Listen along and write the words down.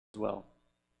as well.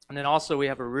 And then also we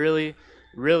have a really,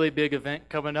 really big event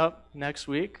coming up next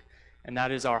week, and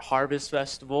that is our Harvest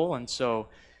Festival. And so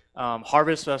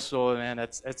Harvest Festival, man,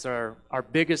 it's our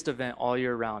biggest event all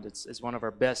year round. It's one of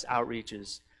our best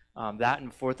outreaches. That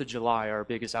and 4th of July are our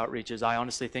biggest outreaches. I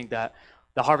honestly think that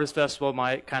the Harvest Festival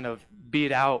might kind of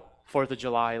beat out 4th of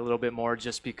July a little bit more,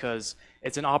 just because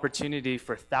it's an opportunity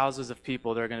for thousands of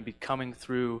people that are going to be coming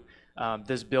through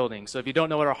this building. So if you don't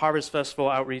know what our Harvest Festival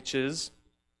outreach is,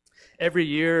 every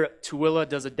year Tooele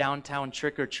does a downtown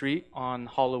trick-or-treat on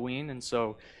Halloween, and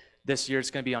so this year it's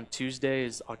going to be on Tuesday,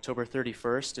 is October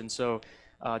 31st, and so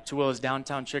Tooele's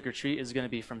downtown trick-or-treat is going to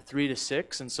be from 3 to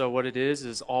 6, and so what it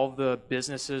is all the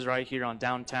businesses right here on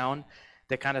downtown,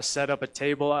 they kind of set up a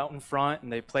table out in front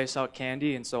and they place out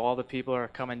candy, and so all the people are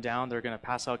coming down, they're going to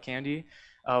pass out candy.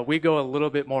 We go a little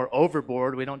bit more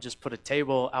overboard. We don't just put a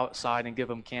table outside and give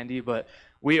them candy, but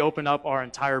we open up our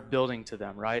entire building to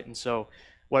them, right? And so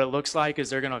what it looks like is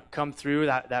they're going to come through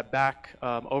that back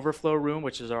overflow room,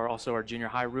 which is also our junior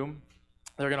high room.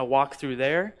 They're going to walk through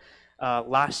there.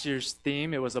 Last year's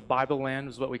theme, it was a Bible land,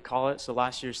 is what we call it. So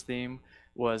last year's theme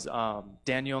was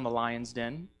Daniel in the Lion's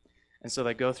Den. And so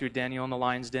they go through Daniel in the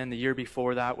Lion's Den. The year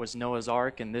before that was Noah's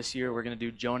Ark, and this year we're going to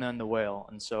do Jonah and the whale.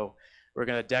 And so we're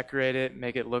going to decorate it,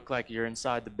 make it look like you're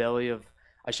inside the belly of,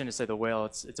 I shouldn't say the whale,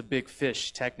 it's a big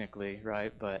fish technically,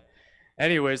 right? But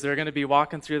anyways, they're going to be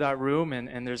walking through that room,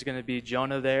 and there's going to be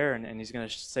Jonah there, and he's going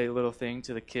to say a little thing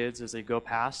to the kids as they go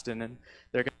past, and then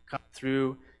they're going to come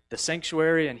through the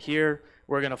sanctuary, and here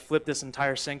we're going to flip this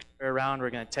entire sanctuary around. We're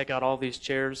going to take out all these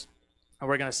chairs, and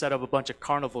we're going to set up a bunch of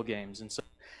carnival games. And so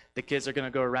the kids are going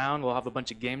to go around. We'll have a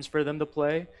bunch of games for them to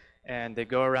play, and they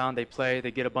go around, they play,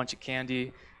 they get a bunch of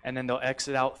candy, and then they'll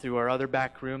exit out through our other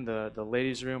back room, the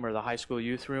ladies' room or the high school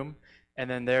youth room. And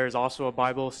then there's also a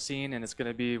Bible scene, and it's going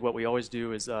to be what we always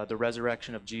do is the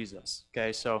resurrection of Jesus.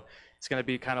 Okay, so it's going to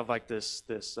be kind of like this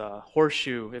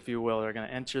horseshoe, if you will. They're going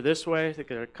to enter this way. They're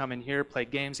going to come in here, play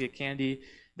games, get candy.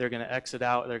 They're going to exit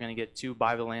out. They're going to get 2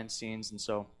 Bible land scenes. And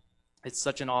so it's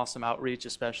such an awesome outreach,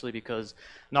 especially because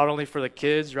not only for the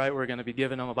kids, right, we're going to be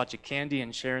giving them a bunch of candy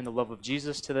and sharing the love of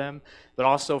Jesus to them, but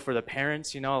also for the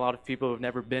parents. You know, a lot of people who have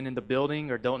never been in the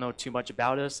building or don't know too much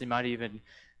about us, they might even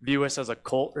view us as a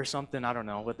cult or something. I don't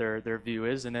know what their view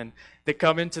is. And then they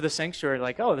come into the sanctuary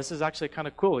like, oh, this is actually kind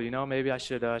of cool. You know, maybe I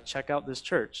should check out this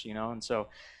church, you know. And so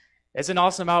it's an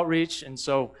awesome outreach. And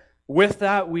so with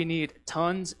that, we need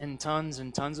tons and tons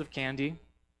and tons of candy.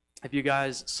 If you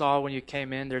guys saw when you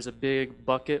came in, there's a big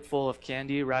bucket full of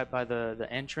candy right by the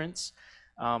entrance.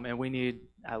 And we need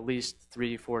at least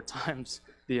 3-4 times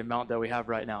the amount that we have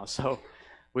right now. So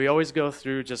we always go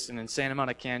through just an insane amount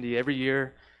of candy every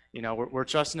year. You know, we're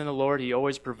trusting in the Lord. He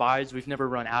always provides. We've never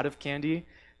run out of candy.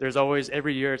 There's always,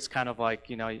 every year, it's kind of like,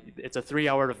 you know, it's a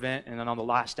 3-hour event, and then on the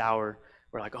last hour,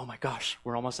 we're like, oh my gosh,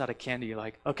 we're almost out of candy.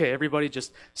 Like, okay, everybody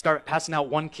just start passing out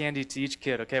 1 candy to each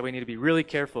kid. Okay, we need to be really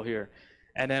careful here.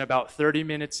 And then about 30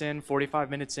 minutes in, 45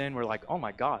 minutes in, we're like, oh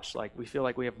my gosh, like we feel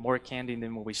like we have more candy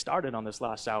than when we started on this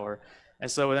last hour. And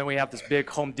so then we have this big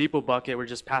Home Depot bucket we're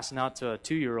just passing out to a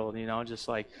 2-year-old, you know, just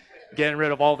like getting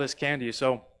rid of all this candy.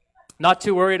 So not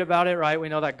too worried about it, right? We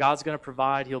know that God's going to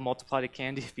provide. He'll multiply the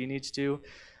candy if he needs to.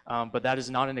 But that is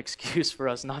not an excuse for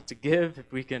us not to give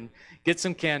if we can get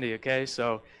some candy, okay?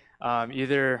 So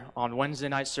either on Wednesday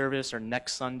night service or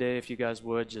next Sunday, if you guys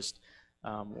would, just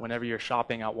whenever you're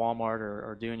shopping at Walmart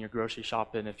or doing your grocery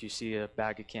shopping, if you see a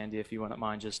bag of candy, if you wouldn't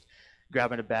mind just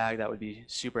grabbing a bag, that would be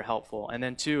super helpful. And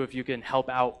then, too, if you can help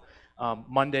out,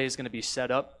 Monday is going to be set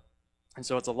up. And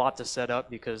so it's a lot to set up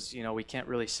because, you know, we can't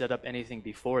really set up anything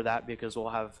before that because we'll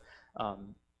have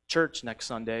church next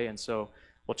Sunday. And so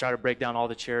we'll try to break down all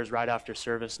the chairs right after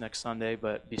service next Sunday.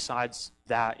 But besides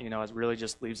that, you know, it really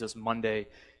just leaves us Monday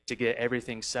to get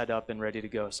everything set up and ready to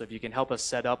go. So if you can help us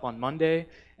set up on Monday,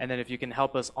 and then if you can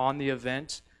help us on the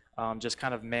event, just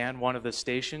kind of man one of the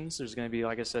stations. There's going to be,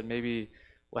 like I said, maybe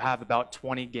we'll have about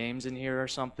 20 games in here or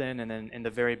something. And then in the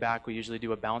very back, we usually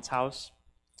do a bounce house.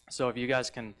 So if you guys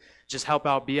can just help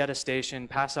out, be at a station,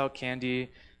 pass out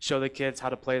candy, show the kids how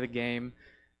to play the game.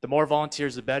 The more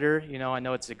volunteers, the better. You know, I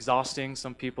know it's exhausting.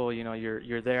 Some people, you know,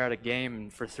 you're there at a game,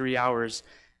 and for 3 hours,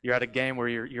 you're at a game where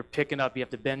you're picking up. You have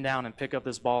to bend down and pick up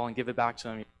this ball and give it back to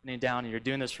them. You're bending down, and you're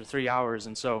doing this for 3 hours.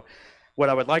 And so what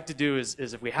I would like to do is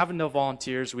if we have enough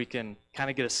volunteers, we can kind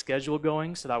of get a schedule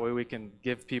going so that way we can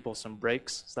give people some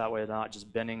breaks. So that way they're not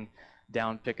just bending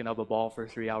down, picking up a ball for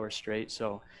 3 hours straight.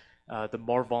 So the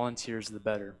more volunteers, the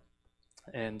better.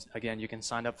 And again, you can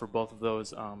sign up for both of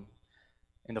those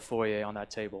in the foyer on that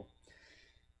table.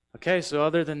 Okay, so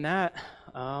other than that,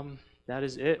 that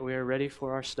is it. We are ready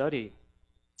for our study.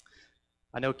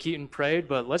 I know Keaton prayed,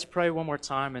 but let's pray one more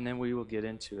time and then we will get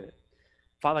into it.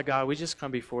 Father God, we just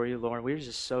come before you, Lord. We're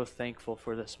just so thankful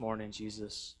for this morning,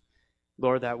 Jesus.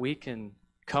 Lord, that we can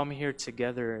come here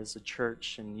together as a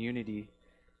church in unity,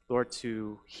 Lord,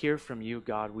 to hear from you,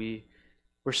 God.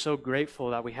 We're so grateful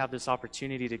that we have this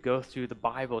opportunity to go through the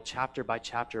Bible chapter by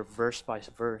chapter, verse by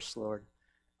verse, Lord,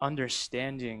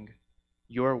 understanding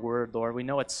your word, Lord. We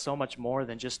know it's so much more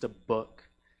than just a book.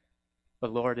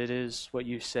 But Lord, it is what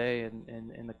you say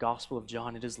in the Gospel of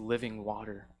John. It is living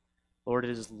water. Lord,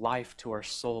 it is life to our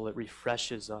soul. It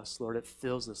refreshes us. Lord, it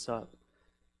fills us up.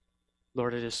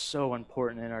 Lord, it is so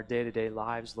important in our day-to-day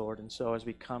lives, Lord. And so as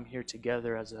we come here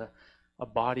together as a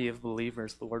body of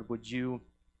believers, Lord, would you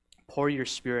pour your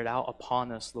Spirit out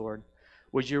upon us, Lord?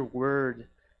 Would your word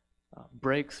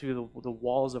break through the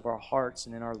walls of our hearts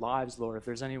and in our lives, Lord? If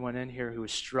there's anyone in here who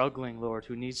is struggling, Lord,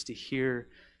 who needs to hear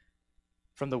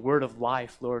from the word of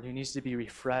life, Lord, who needs to be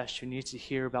refreshed, who needs to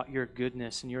hear about your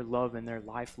goodness and your love in their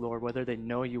life, Lord, whether they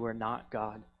know you or not,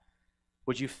 God,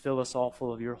 would you fill us all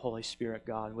full of your Holy Spirit,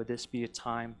 God? Would this be a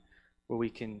time where we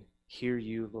can hear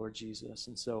you, Lord Jesus?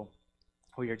 And so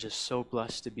we are just so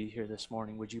blessed to be here this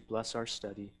morning. Would you bless our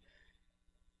study?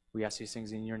 We ask these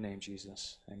things in your name,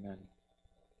 Jesus. Amen.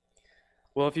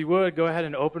 Well, if you would, go ahead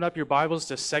and open up your Bibles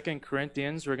to 2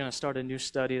 Corinthians. We're going to start a new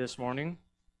study this morning.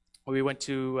 We went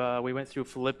through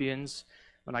Philippians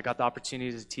when I got the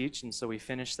opportunity to teach, and so we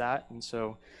finished that. And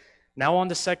so now on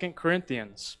to 2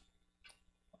 Corinthians.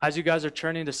 As you guys are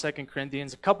turning to 2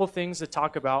 Corinthians, a couple things to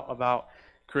talk about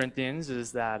Corinthians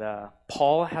is that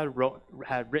Paul had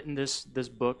written this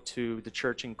book to the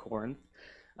church in Corinth.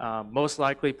 Most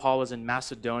likely, Paul was in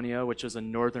Macedonia, which is a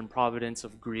northern province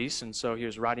of Greece, and so he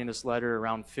was writing this letter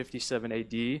around 57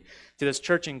 AD to this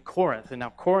church in Corinth. And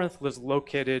now Corinth was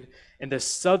located in the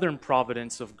southern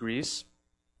province of Greece,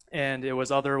 and it was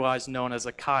otherwise known as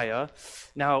Achaia.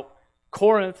 Now,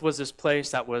 Corinth was this place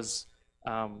that was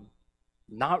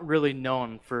not really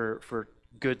known for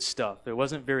good stuff. It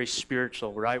wasn't very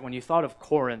spiritual, right? When you thought of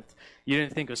Corinth, you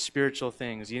didn't think of spiritual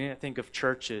things. You didn't think of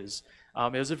churches.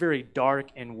 It was a very dark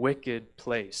and wicked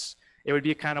place. It would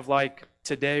be kind of like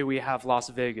today we have Las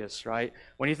Vegas, right?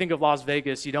 When you think of Las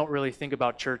Vegas, you don't really think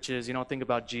about churches. You don't think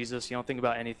about Jesus. You don't think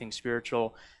about anything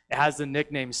spiritual. It has the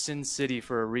nickname Sin City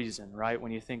for a reason, right?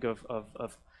 When you think of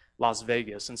Las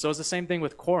Vegas. And so it's the same thing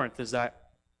with Corinth, is that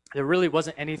there really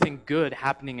wasn't anything good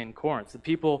happening in Corinth. The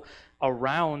people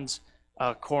around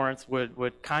Corinth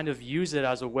would kind of use it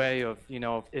as a way of,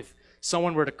 if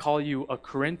someone were to call you a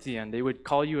Corinthian, they would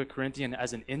call you a Corinthian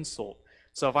as an insult.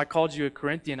 So if I called you a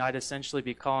Corinthian, I'd essentially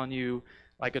be calling you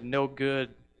like a no good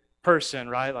person,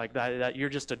 right? Like that you're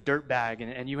just a dirtbag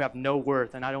and you have no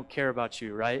worth and I don't care about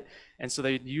you, right? And so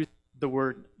they use the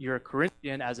word you're a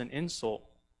Corinthian as an insult.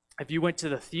 If you went to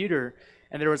the theater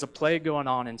and there was a play going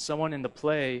on and someone in the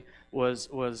play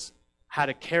had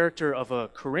a character of a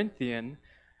Corinthian,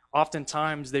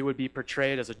 oftentimes they would be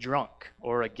portrayed as a drunk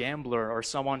or a gambler or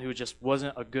someone who just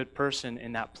wasn't a good person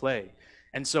in that play.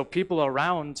 And so people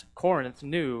around Corinth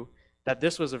knew that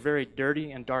this was a very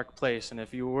dirty and dark place, and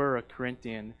if you were a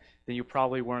Corinthian, then you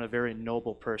probably weren't a very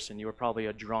noble person. You were probably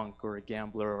a drunk or a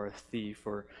gambler or a thief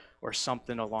or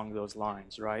something along those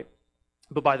lines, right?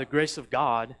 But by the grace of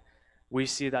God, we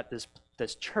see that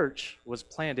this church was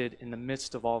planted in the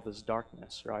midst of all this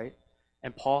darkness, right?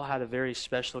 And Paul had a very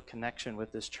special connection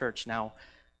with this church. Now,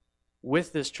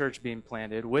 with this church being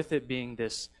planted, with it being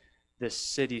this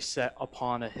city set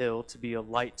upon a hill to be a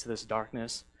light to this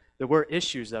darkness, there were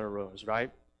issues that arose, right?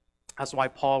 That's why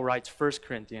Paul writes 1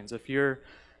 Corinthians. If you're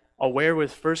aware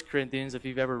with 1 Corinthians, if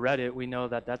you've ever read it, we know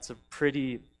that that's a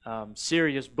pretty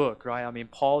serious book, right? I mean,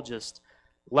 Paul just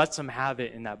lets them have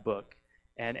it in that book.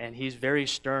 And he's very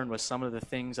stern with some of the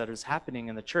things that is happening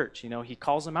in the church. He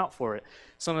calls them out for it.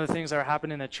 Some of the things that are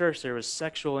happening in the church, there was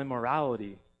sexual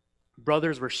immorality.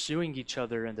 Brothers were suing each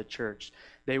other in the church.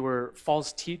 They were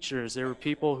false teachers. There were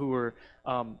people who were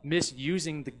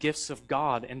misusing the gifts of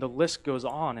God, and the list goes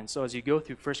on. And so as you go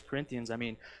through 1 Corinthians, I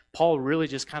mean, Paul really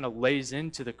just kind of lays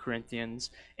into the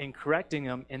Corinthians in correcting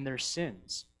them in their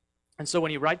sins. And so when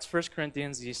he writes 1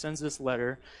 Corinthians, he sends this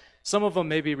letter. Some of them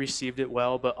maybe received it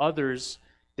well, but others,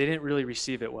 they didn't really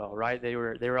receive it well, right? They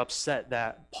were upset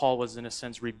that Paul was, in a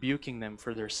sense, rebuking them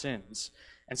for their sins.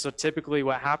 And so typically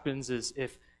what happens is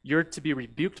if you're to be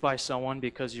rebuked by someone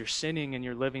because you're sinning and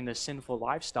you're living this sinful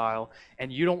lifestyle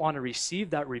and you don't want to receive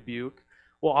that rebuke,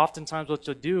 well, oftentimes what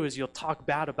you'll do is you'll talk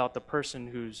bad about the person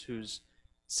who's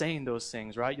saying those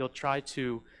things, right? You'll try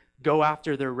to go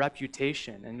after their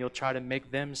reputation and you'll try to make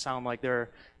them sound like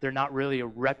they're not really a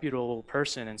reputable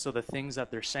person. And so the things that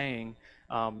they're saying,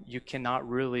 you cannot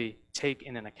really take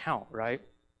in an account, right?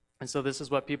 And so this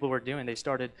is what people were doing. They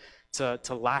started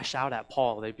to lash out at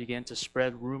Paul. They began to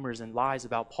spread rumors and lies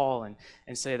about Paul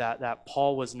and say that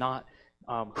Paul was not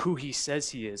who he says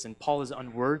he is. And Paul is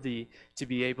unworthy to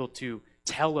be able to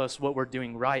tell us what we're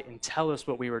doing right and tell us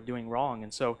what we were doing wrong.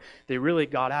 And so they really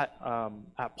got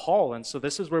at Paul. And so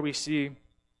this is where we see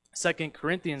 2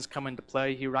 Corinthians come into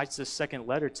play. He writes this second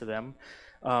letter to them.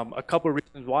 A couple of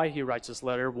reasons why he writes this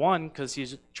letter. One, because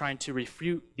he's trying to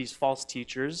refute these false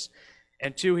teachers.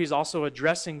 And two, he's also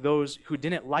addressing those who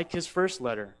didn't like his first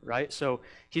letter, right? So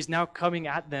he's now coming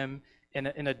at them in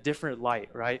a different light,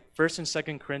 right? 1st and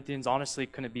 2nd Corinthians honestly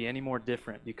couldn't be any more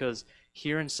different, because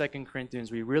here in 2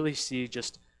 Corinthians we really see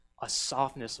just a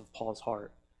softness of Paul's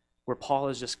heart, where Paul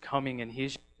is just coming and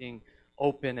he's being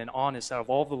open and honest. Out of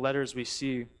all the letters we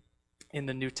see in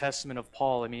the New Testament of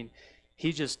Paul, I mean,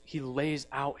 he lays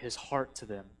out his heart to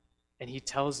them, and he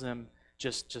tells them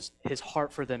just his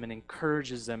heart for them and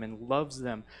encourages them and loves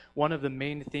them. One of the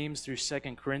main themes through 2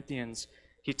 Corinthians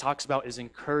he talks about is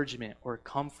encouragement or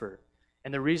comfort.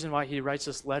 And the reason why he writes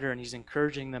this letter and he's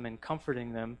encouraging them and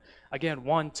comforting them, again,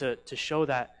 one, to show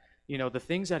that, the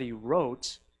things that he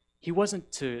wrote, he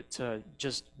wasn't to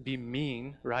just be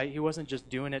mean, right? He wasn't just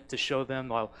doing it to show them,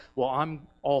 well, I'm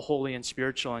all holy and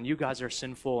spiritual and you guys are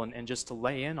sinful, and just to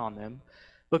lay in on them,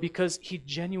 but because he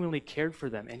genuinely cared for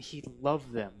them and he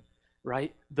loved them,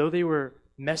 right? Though they were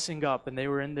messing up and they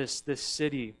were in this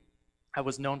city that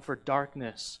was known for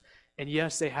darkness, and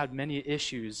yes, they had many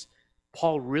issues,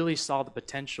 Paul really saw the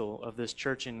potential of this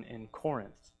church in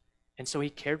Corinth. And so he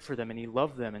cared for them and he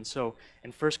loved them. And so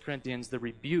in 1 Corinthians, the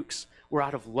rebukes were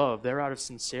out of love. They're out of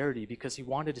sincerity, because he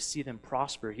wanted to see them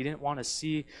prosper. He didn't want to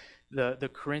see the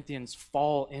Corinthians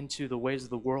fall into the ways of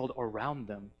the world around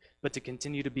them, but to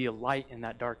continue to be a light in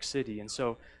that dark city. And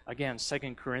so, again,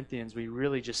 2 Corinthians, we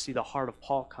really just see the heart of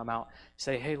Paul come out,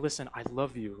 say, hey, listen, I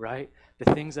love you, right?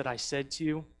 The things that I said to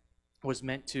you was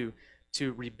meant to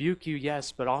rebuke you,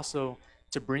 yes, but also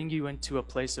to bring you into a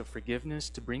place of forgiveness,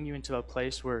 to bring you into a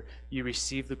place where you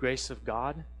receive the grace of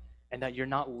God, and that you're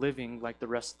not living like the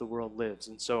rest of the world lives.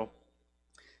 And so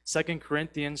 2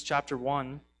 Corinthians chapter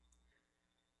 1,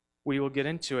 we will get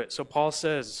into it. So Paul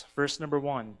says, verse number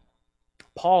 1,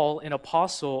 Paul, an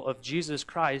apostle of Jesus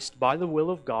Christ by the will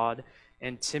of God,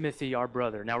 and Timothy, our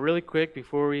brother. Now, really quick,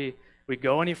 before we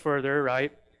go any further,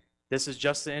 right? This is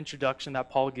just the introduction that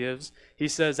Paul gives. He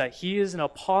says that he is an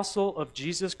apostle of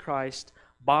Jesus Christ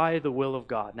by the will of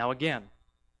God. Now, again,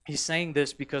 he's saying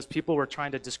this because people were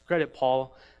trying to discredit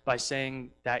Paul by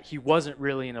saying that he wasn't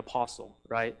really an apostle,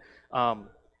 right?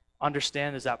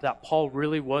 Understand is that Paul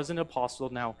really was an apostle.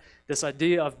 Now, this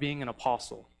idea of being an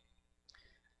apostle,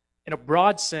 in a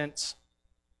broad sense,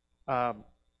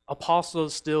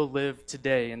 apostles still live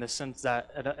today, in the sense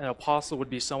that an apostle would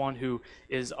be someone who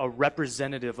is a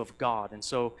representative of God. And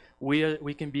so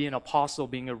we can be an apostle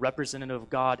being a representative of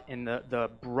God in the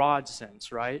broad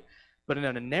sense, right? But in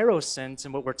a narrow sense,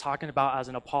 and what we're talking about as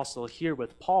an apostle here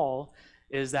with Paul,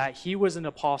 is that he was an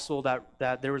apostle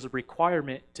that there was a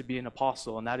requirement to be an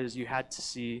apostle, and that is you had to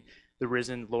see the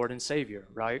risen Lord and Savior,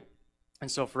 right?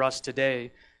 And so for us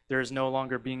today, there is no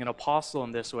longer being an apostle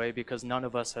in this way, because none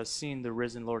of us has seen the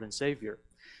risen Lord and Savior.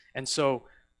 And so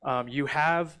you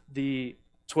have the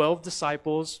 12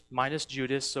 disciples minus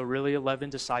Judas, so really 11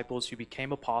 disciples who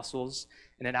became apostles.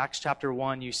 And in Acts chapter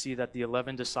 1, you see that the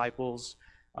 11 disciples,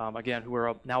 again, who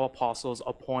are now apostles,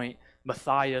 appoint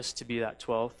Matthias to be that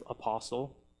 12th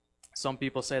apostle. Some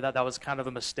people say that was kind of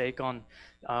a mistake on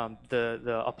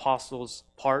the apostles'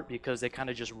 part, because they kind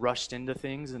of just rushed into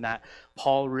things, and that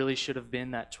Paul really should have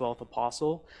been that 12th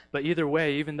apostle. But either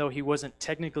way, even though he wasn't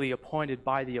technically appointed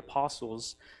by the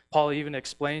apostles, Paul even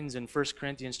explains in 1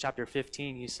 Corinthians chapter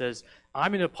 15, he says,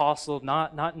 I'm an apostle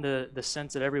not in the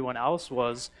sense that everyone else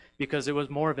was, because it was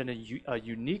more of a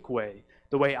unique way.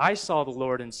 The way I saw the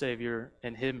Lord and Savior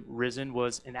and him risen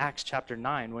was in Acts chapter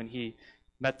 9, when he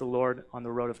met the Lord on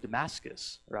the road of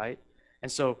Damascus, right?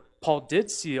 And so Paul did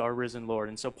see our risen Lord.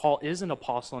 And so Paul is an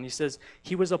apostle, and he says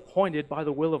he was appointed by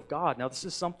the will of God. Now, this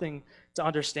is something to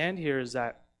understand here, is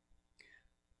that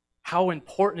how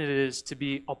important it is to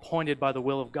be appointed by the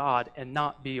will of God and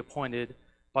not be appointed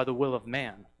by the will of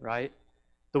man, right?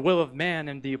 The will of man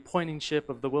and the appointingship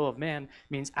of the will of man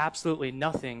means absolutely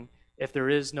nothing if there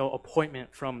is no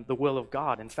appointment from the will of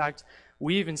God. In fact,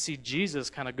 we even see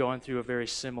Jesus kind of going through a very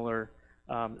similar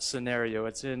scenario.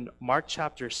 It's in Mark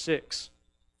chapter 6,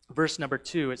 verse number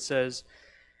 2. It says,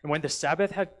 and when the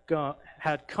Sabbath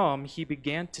had come, he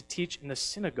began to teach in the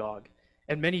synagogue,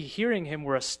 and many hearing him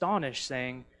were astonished,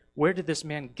 saying, where did this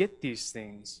man get these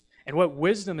things? And what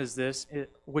wisdom is this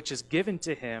which is given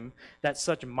to him, that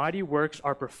such mighty works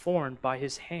are performed by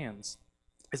his hands?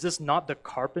 Is this not the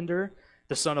carpenter,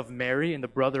 the son of Mary, and the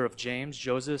brother of James,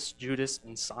 Joseph, Judas,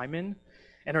 and Simon?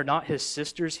 And are not his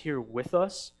sisters here with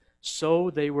us?" So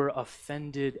they were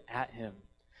offended at him.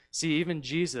 See, even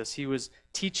Jesus, he was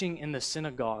teaching in the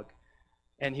synagogue,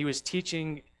 and he was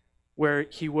teaching where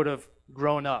he would have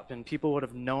grown up, and people would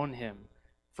have known him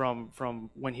from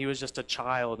when he was just a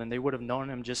child, and they would have known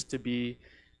him just to be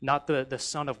not the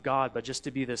Son of God, but just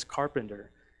to be this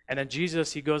carpenter. And then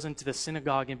Jesus, he goes into the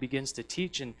synagogue and begins to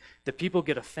teach, and the people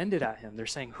get offended at him. They're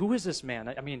saying, "Who is this man?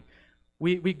 I mean,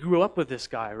 we grew up with this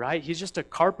guy, right? He's just a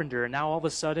carpenter, and now all of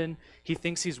a sudden he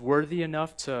thinks he's worthy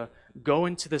enough to go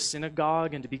into the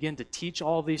synagogue and to begin to teach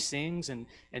all these things and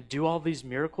do all these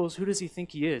miracles. Who does he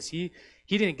think he is? He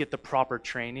didn't get the proper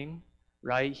training,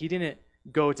 right? He didn't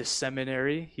go to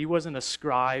seminary. He wasn't a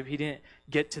scribe. He didn't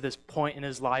get to this point in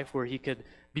his life where he could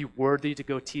be worthy to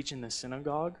go teach in the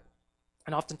synagogue."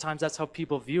 And oftentimes that's how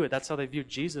people view it. That's how they view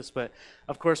Jesus. But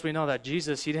of course we know that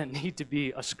Jesus, he didn't need to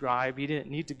be a scribe. He didn't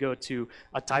need to go to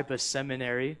a type of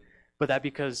seminary. But that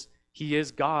because he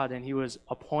is God and he was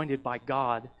appointed by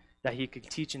God, that he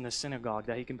could teach in the synagogue,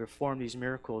 that he can perform these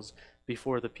miracles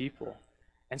before the people.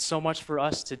 And so much for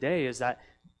us today is that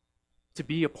to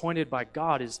be appointed by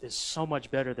God is so much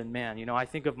better than man. You know, I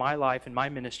think of my life and my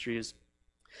ministry is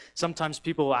sometimes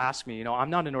people will ask me, you know,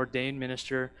 I'm not an ordained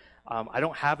minister. I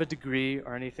don't have a degree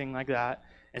or anything like that.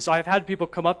 And so I've had people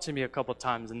come up to me a couple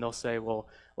times and they'll say, well,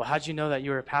 how'd you know that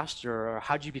you were a pastor? Or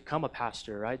how'd you become a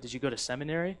pastor, right? Did you go to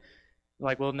seminary? I'm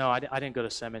like, well, no, I didn't go to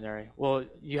seminary. Well,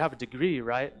 you have a degree,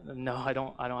 right? No, I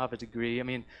don't have a degree. I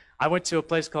mean, I went to a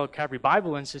place called Calvary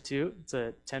Bible Institute. It's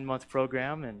a 10-month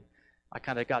program, and I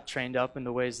kind of got trained up in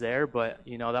the ways there, but,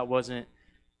 you know, that wasn't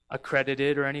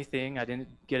accredited or anything. I didn't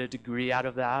get a degree out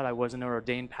of that. I wasn't an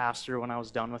ordained pastor when I was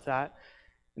done with that.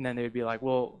 And then they would be like,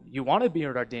 well, you want to be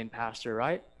an ordained pastor,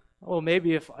 right? Well,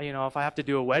 maybe if I have to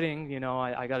do a wedding, you know,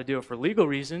 I got to do it for legal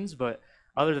reasons, but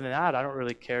other than that, I don't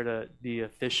really care to be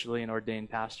officially an ordained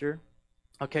pastor.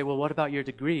 Okay, well, what about your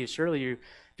degree? Surely if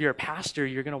you're a pastor,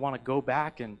 you're going to want to go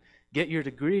back and get your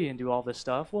degree and do all this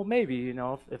stuff. Well, maybe, you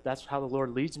know, if that's how the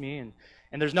Lord leads me. And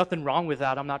there's nothing wrong with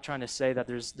that. I'm not trying to say that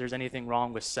there's anything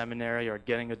wrong with seminary or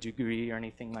getting a degree or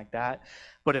anything like that.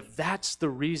 But if that's the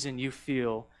reason you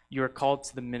feel you're called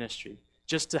to the ministry,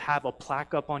 just to have a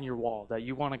plaque up on your wall that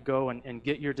you want to go and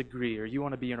get your degree, or you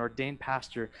want to be an ordained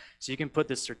pastor so you can put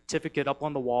this certificate up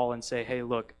on the wall and say, hey,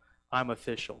 look, I'm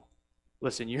official.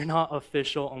 Listen, you're not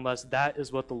official unless that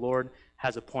is what the Lord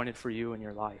has appointed for you in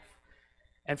your life.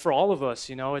 And for all of us,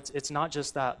 you know, it's not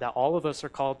just that all of us are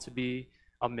called to be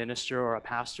a minister or a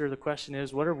pastor. The question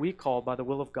is, what are we called by the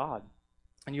will of God?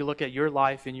 And you look at your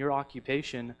life and your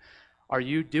occupation, are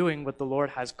you doing what the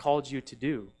Lord has called you to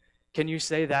do? Can you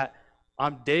say that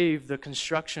I'm Dave, the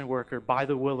construction worker, by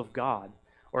the will of God?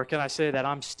 Or can I say that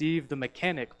I'm Steve, the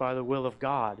mechanic, by the will of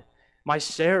God? My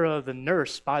Sarah, the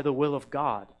nurse, by the will of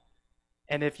God?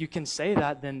 And if you can say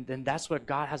that, then that's what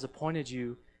God has appointed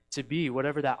you to be,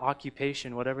 whatever that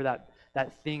occupation, whatever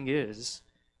that thing is.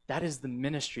 That is the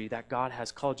ministry that God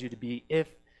has called you to be, if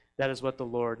that is what the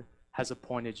Lord has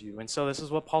appointed you. And so this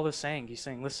is what Paul is saying. He's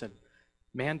saying, listen,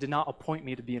 man did not appoint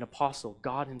me to be an apostle.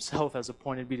 God himself has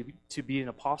appointed me to be an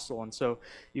apostle. And so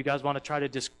you guys want to try to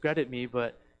discredit me,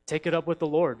 but take it up with the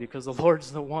Lord, because the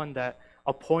Lord's the one that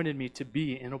appointed me to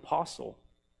be an apostle.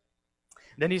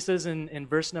 Then he says in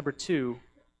verse number 2,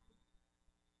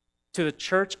 to the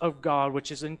church of God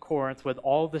which is in Corinth with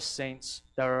all the saints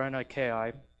that are in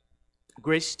Achaia,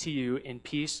 grace to you and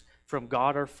peace from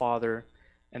God our Father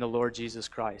and the Lord Jesus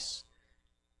Christ.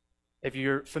 If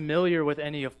you're familiar with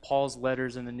any of Paul's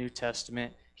letters in the New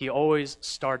Testament, he always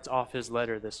starts off his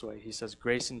letter this way. He says,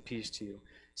 grace and peace to you.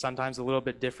 Sometimes a little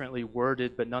bit differently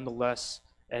worded, but nonetheless,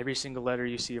 every single letter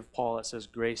you see of Paul, it says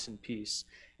grace and peace.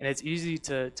 And it's easy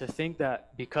to think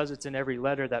that because it's in every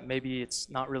letter that maybe it's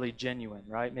not really genuine,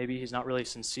 right? Maybe he's not really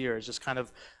sincere. It's just kind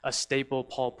of a staple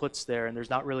Paul puts there, and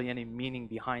there's not really any meaning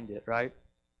behind it, right?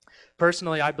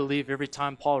 Personally, I believe every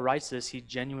time Paul writes this, he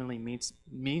genuinely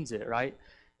means it, right?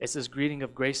 It's this greeting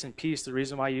of grace and peace. The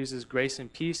reason why he uses grace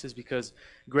and peace is because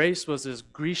grace was this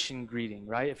Grecian greeting,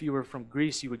 right? If you were from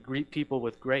Greece, you would greet people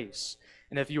with grace.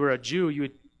 And if you were a Jew, you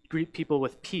would greet people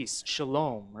with peace,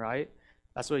 shalom, right?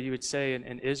 That's what you would say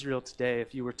in Israel today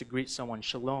if you were to greet someone,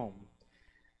 shalom.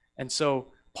 And so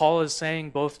Paul is saying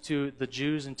both to the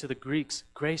Jews and to the Greeks,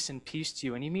 grace and peace to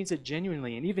you. And he means it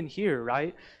genuinely. And even here,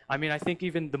 right? I mean, I think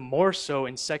even the more so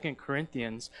in 2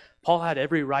 Corinthians, Paul had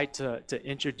every right to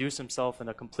introduce himself in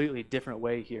a completely different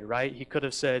way here, right? He could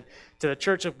have said, to the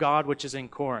church of God which is in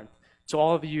Corinth, to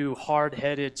all of you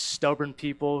hard-headed, stubborn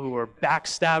people who are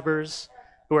backstabbers,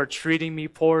 who are treating me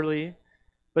poorly,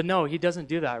 But no, he doesn't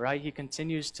do that, right? He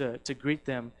continues to greet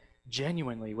them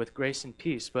genuinely with grace and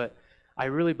peace. But I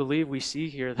really believe we see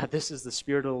here that this is the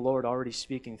Spirit of the Lord already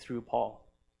speaking through Paul.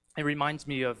 It reminds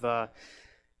me of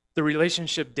the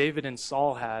relationship David and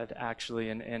Saul had, actually,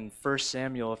 in 1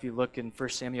 Samuel. If you look in 1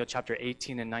 Samuel chapter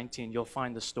 18 and 19, you'll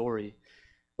find the story.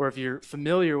 Or if you're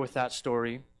familiar with that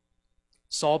story,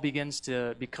 Saul begins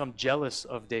to become jealous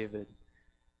of David.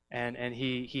 And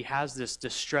he has this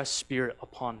distressed spirit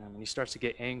upon him, and he starts to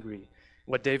get angry.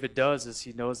 What David does is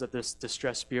he knows that this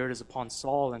distressed spirit is upon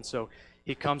Saul, and so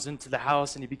he comes into the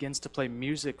house and he begins to play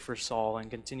music for Saul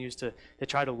and continues to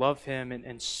try to love him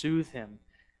and soothe him.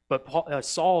 But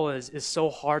Saul is so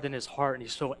hard in his heart, and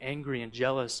he's so angry and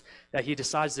jealous that he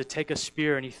decides to take a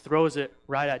spear and he throws it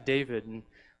right at David. And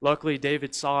luckily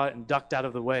David saw it and ducked out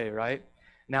of the way, right?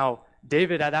 Now,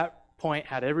 David at that point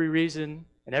had every reason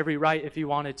and every right, if he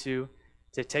wanted to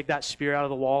take that spear out of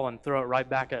the wall and throw it right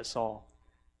back at Saul.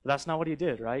 But that's not what he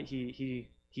did, right? He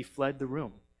fled the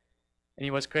room.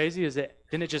 And what's crazy is it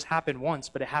didn't just happen once,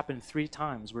 but it happened 3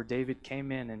 times where David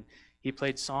came in and he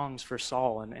played songs for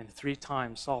Saul, and 3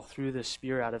 times Saul threw the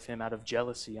spear out of him out of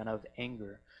jealousy and out of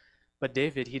anger. But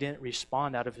David, he didn't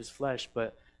respond out of his flesh,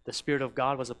 but the Spirit of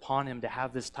God was upon him to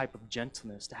have this type of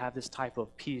gentleness, to have this type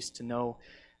of peace, to know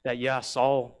that, yeah,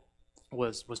 Saul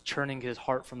was churning his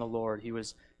heart from the Lord. He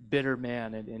was a bitter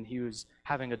man, and he was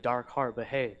having a dark heart, but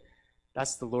hey,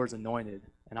 that's the Lord's anointed,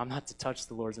 and I'm not to touch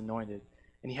the Lord's anointed.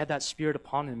 And he had that Spirit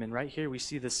upon him, and right here we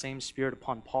see the same Spirit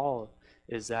upon Paul,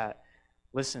 is that,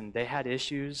 listen, they had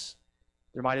issues.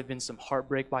 There might have been some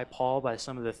heartbreak by Paul by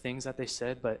some of the things that they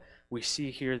said, but we see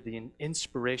here the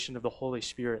inspiration of the Holy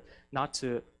Spirit not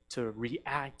to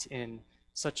react in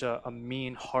such a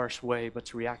mean, harsh way, but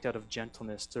to react out of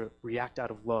gentleness, to react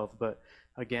out of love. But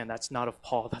again, that's not of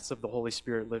Paul, that's of the Holy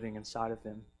Spirit living inside of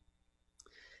him.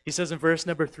 He says in verse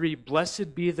number 3,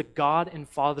 "Blessed be the God and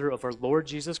Father of our Lord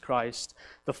Jesus Christ,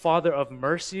 the Father of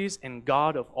mercies and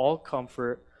God of all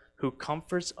comfort, who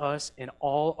comforts us in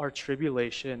all our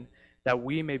tribulation, that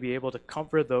we may be able to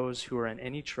comfort those who are in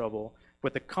any trouble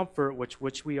with the comfort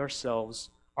which we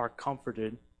ourselves are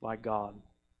comforted by God."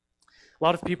 A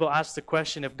lot of people ask the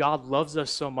question, if God loves us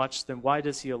so much, then why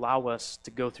does he allow us to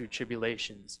go through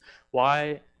tribulations?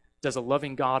 Why does a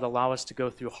loving God allow us to go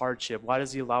through hardship? Why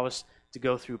does he allow us to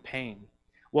go through pain?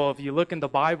 Well, if you look in the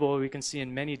Bible, we can see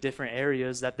in many different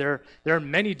areas that there are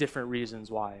many different reasons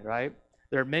why, right?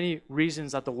 There are many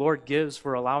reasons that the Lord gives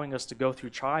for allowing us to go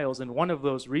through trials, and one of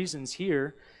those reasons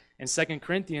here in 2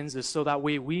 Corinthians is so that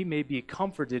we may be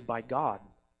comforted by God.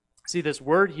 See, this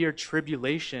word here,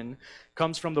 tribulation,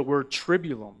 comes from the word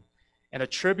tribulum. And a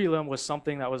tribulum was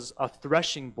something that was a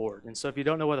threshing board. And so if you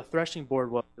don't know what a threshing board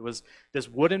was, it was this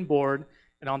wooden board,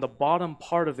 and on the bottom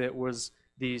part of it was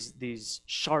these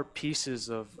sharp pieces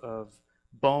of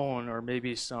bone, or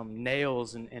maybe some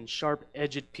nails and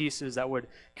sharp-edged pieces that would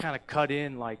kind of cut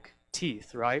in like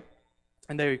teeth, right?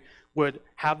 And they would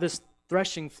have this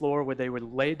threshing floor where they would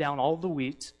lay down all the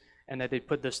wheat, and that they'd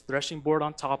put this threshing board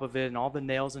on top of it and all the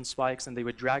nails and spikes, and they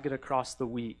would drag it across the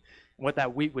wheat. And what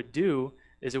that wheat would do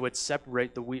is it would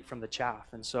separate the wheat from the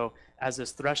chaff. And so as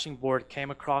this threshing board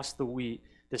came across the wheat,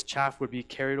 this chaff would be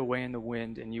carried away in the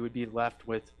wind, and you would be left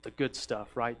with the good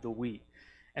stuff, right? The wheat.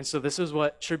 And so this is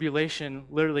what tribulation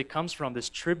literally comes from, this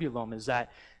tribulum, is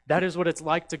that is what it's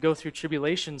like to go through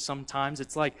tribulation sometimes.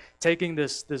 It's like taking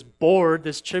this board,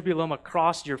 this tribulum,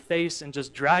 across your face and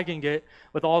just dragging it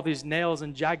with all these nails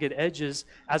and jagged edges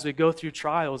as we go through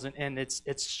trials. And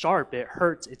it's sharp, it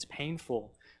hurts, it's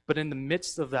painful. But in the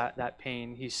midst of that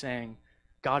pain, he's saying,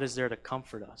 God is there to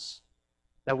comfort us.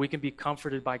 That we can be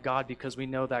comforted by God because we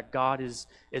know that God is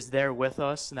there with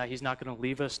us, and that he's not going to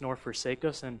leave us nor forsake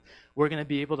us. And we're going to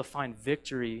be able to find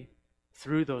victory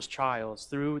through those trials,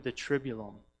 through the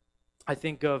tribulum. I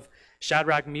think of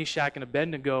Shadrach, Meshach, and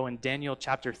Abednego in Daniel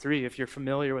chapter 3. If you're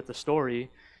familiar with the story,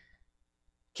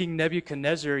 King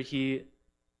Nebuchadnezzar, he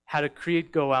had a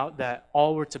creed go out that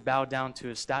all were to bow down to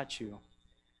his statue.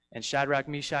 And Shadrach,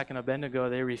 Meshach, and Abednego,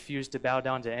 they refused to bow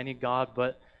down to any god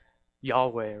but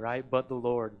Yahweh, right? But the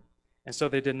Lord. And so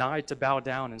they denied to bow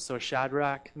down. And so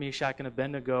Shadrach, Meshach, and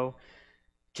Abednego,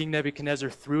 King Nebuchadnezzar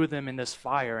threw them in this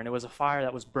fire. And it was a fire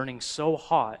that was burning so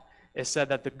hot, it said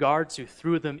that the guards who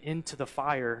threw them into the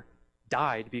fire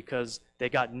died because they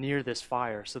got near this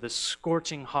fire. So this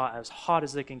scorching hot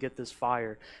as they can get this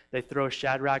fire, they throw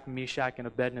Shadrach, Meshach, and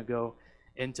Abednego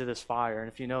into this fire.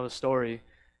 And if you know the story,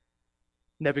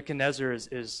 Nebuchadnezzar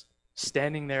is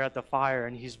standing there at the fire,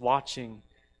 and he's watching,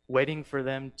 waiting for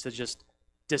them to just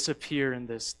disappear in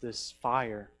this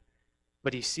fire.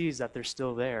 But he sees that they're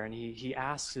still there, and he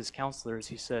asks his counselors,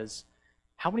 he says,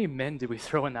 "How many men did we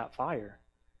throw in that fire?"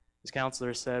 His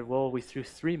counselor said, well, we threw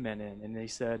 3 men in. And they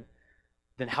said,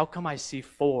 then how come I see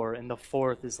 4 and the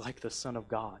 4th is like the Son of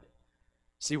God?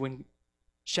 See, when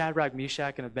Shadrach,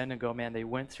 Meshach, and Abednego, man, they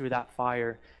went through that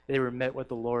fire, they were met with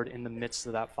the Lord in the midst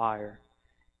of that fire.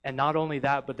 And not only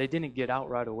that, but they didn't get out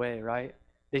right away, right?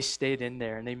 They stayed in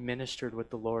there and they ministered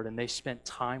with the Lord and they spent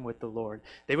time with the Lord.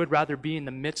 They would rather be in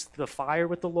the midst of the fire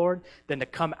with the Lord than to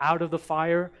come out of the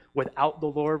fire without the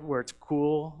Lord, where it's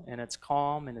cool and it's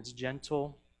calm and it's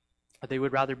gentle. They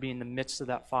would rather be in the midst of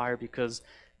that fire, because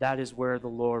that is where the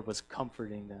Lord was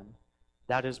comforting them.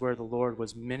 That is where the Lord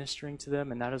was ministering to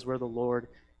them, and that is where the Lord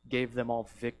gave them all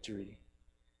victory.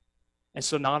 And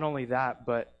so not only that,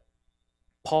 but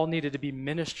Paul needed to be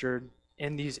ministered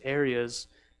in these areas,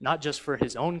 not just for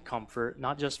his own comfort,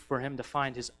 not just for him to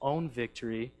find his own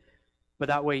victory, but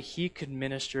that way he could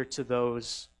minister to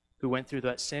those who went through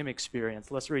that same experience.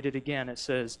 Let's read it again. It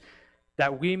says,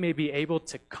 that we may be able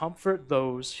to comfort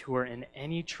those who are in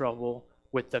any trouble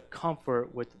with the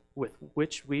comfort with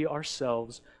which we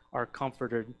ourselves are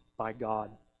comforted by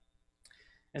God.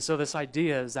 And so this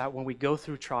idea is that when we go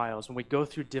through trials, when we go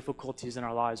through difficulties in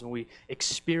our lives, when we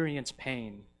experience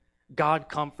pain, God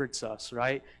comforts us,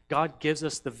 right? God gives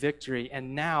us the victory.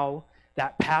 And now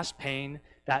that past pain,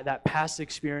 that past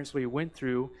experience we went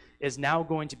through is now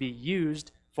going to be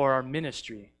used for our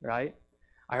ministry, right?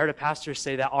 I heard a pastor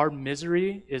say that our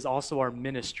misery is also our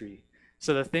ministry.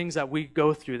 So the things that we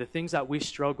go through, the things that we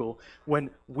struggle, when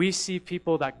we see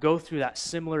people that go through that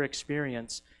similar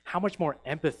experience, how much more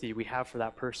empathy we have for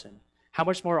that person, how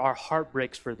much more our heart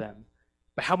breaks for them,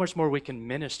 but how much more we can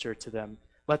minister to them,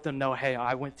 let them know, hey,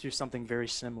 I went through something very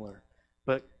similar.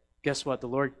 But guess what? The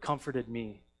Lord comforted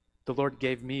me. The Lord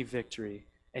gave me victory,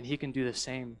 and he can do the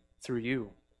same through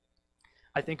you.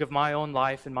 I think of my own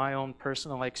life and my own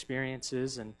personal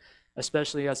experiences, and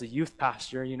especially as a youth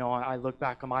pastor, I look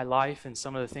back on my life and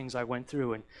some of the things I went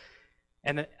through,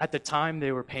 and at the time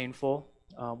they were painful.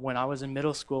 When I was in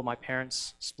middle school, my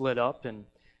parents split up, and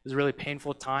it was a really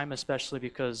painful time, especially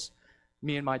because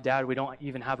me and my dad, we don't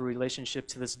even have a relationship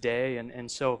to this day,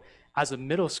 and so as a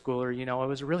middle schooler, it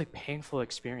was a really painful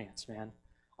experience, man.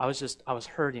 I was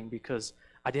hurting because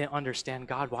I didn't understand,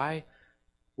 God, why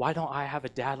don't I have a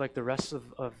dad like the rest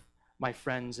of my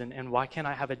friends, and why can't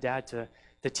I have a dad to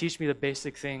teach me the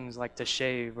basic things like to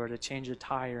shave or to change a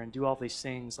tire and do all these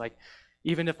things? Like,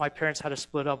 even if my parents had to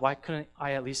split up, why couldn't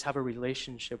I at least have a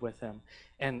relationship with them?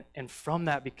 And from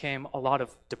that became a lot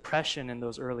of depression in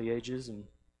those early ages, and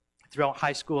throughout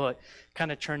high school it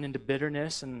kind of turned into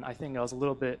bitterness, and I think I was a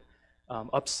little bit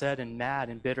upset and mad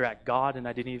and bitter at God, and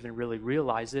I didn't even really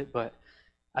realize it. But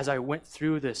as I went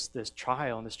through this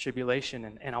trial and this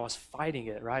tribulation, and I was fighting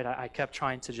it, right? I kept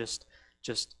trying to just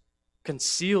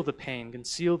conceal the pain,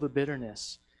 conceal the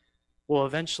bitterness. Well,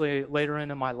 eventually, later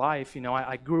in my life,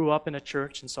 I grew up in a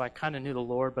church, and so I kind of knew the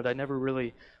Lord, but I never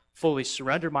really fully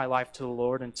surrendered my life to the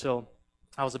Lord until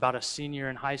I was about a senior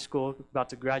in high school, about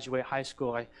to graduate high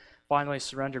school. I finally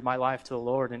surrendered my life to the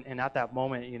Lord, and at that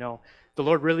moment, the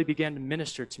Lord really began to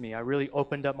minister to me. I really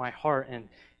opened up my heart, and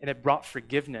it brought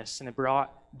forgiveness, and it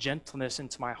brought gentleness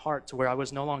into my heart, to where I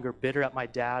was no longer bitter at my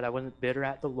dad. I wasn't bitter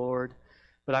at the Lord,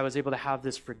 but I was able to have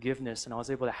this forgiveness, and I was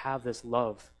able to have this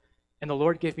love. And the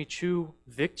Lord gave me true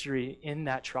victory in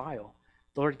that trial.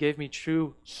 The Lord gave me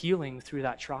true healing through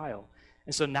that trial.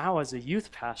 And so now as a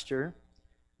youth pastor,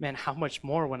 man, how much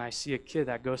more when I see a kid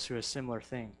that goes through a similar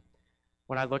thing.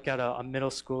 When I look at a middle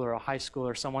school or a high school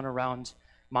or someone around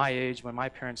my age, when my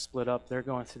parents split up, they're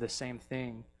going through the same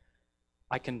thing.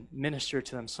 I can minister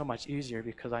to them so much easier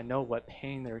because I know what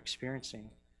pain they're experiencing.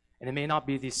 And it may not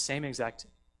be the same exact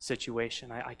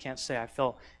situation. I can't say I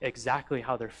felt exactly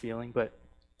how they're feeling, but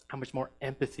how much more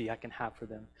empathy I can have for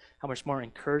them, how much more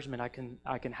encouragement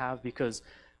I can have, because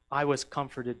I was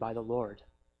comforted by the Lord,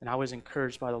 and I was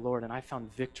encouraged by the Lord, and I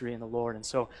found victory in the Lord, and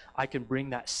so I can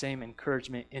bring that same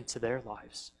encouragement into their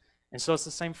lives. And so it's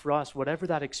the same for us. Whatever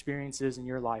that experience is in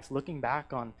your life, looking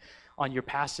back on your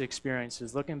past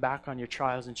experiences, looking back on your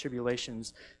trials and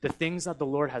tribulations, the things that the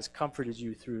Lord has comforted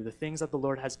you through, the things that the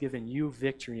Lord has given you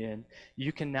victory in,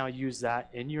 you can now use that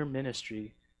in your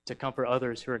ministry to comfort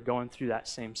others who are going through that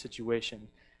same situation.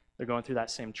 They're going through that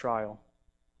same trial.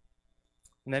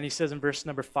 And then he says in verse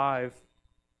number 5,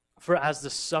 "For as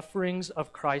the sufferings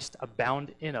of Christ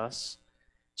abound in us,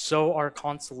 so our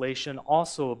consolation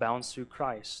also abounds through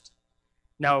Christ.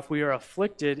 Now if we are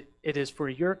afflicted, it is for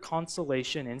your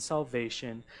consolation in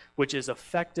salvation, which is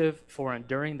effective for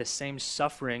enduring the same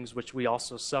sufferings which we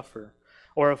also suffer.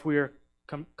 Or if we are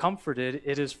comforted,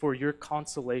 it is for your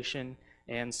consolation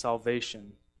and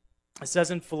salvation." It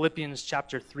says in Philippians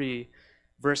chapter 3,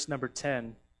 verse number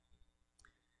 10,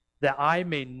 that I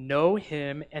may know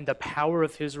him and the power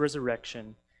of his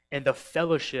resurrection and the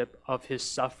fellowship of his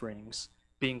sufferings,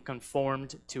 being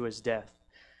conformed to his death.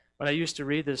 When I used to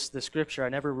read the scripture, I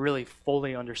never really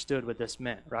fully understood what this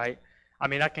meant, right? I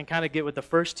mean, I can kind of get with the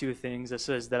first two things. It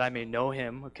says that I may know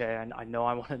him. Okay, I know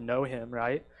I want to know him,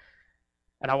 right?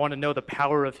 And I want to know the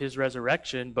power of his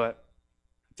resurrection, but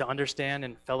to understand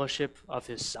and fellowship of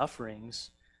his sufferings,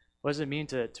 what does it mean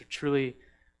to truly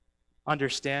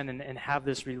understand and have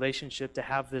this relationship, to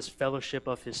have this fellowship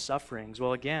of his sufferings?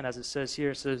 Well, again, as it says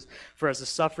here, it says, for as the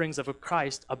sufferings of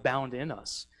Christ abound in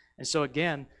us. And so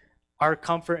again, our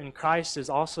comfort in Christ is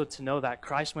also to know that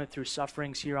Christ went through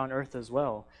sufferings here on earth as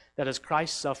well. That as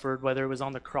Christ suffered, whether it was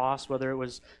on the cross, whether it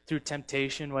was through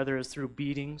temptation, whether it was through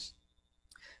beatings,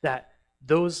 that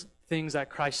those things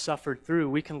that Christ suffered through,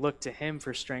 we can look to him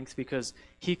for strength because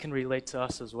he can relate to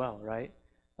us as well, right?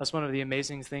 That's one of the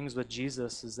amazing things with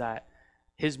Jesus, is that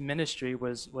his ministry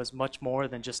was much more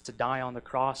than just to die on the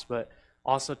cross, but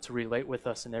also to relate with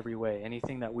us in every way.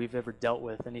 Anything that we've ever dealt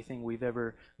with, anything we've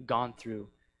ever gone through,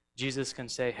 Jesus can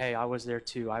say, hey, I was there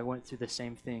too. I went through the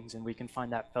same things, and we can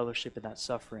find that fellowship in that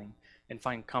suffering and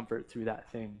find comfort through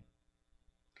that thing.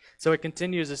 So it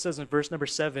continues, it says in verse number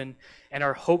 7, and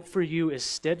our hope for you is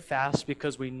steadfast,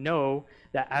 because we know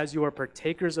that as you are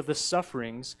partakers of the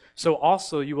sufferings, so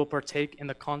also you will partake in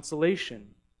the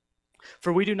consolation.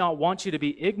 For we do not want you to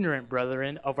be ignorant,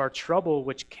 brethren, of our trouble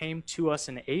which came to us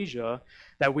in Asia,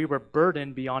 that we were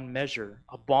burdened beyond measure,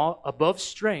 above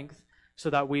strength, so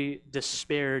that we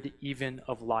despaired even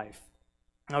of life.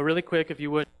 Now really quick, if you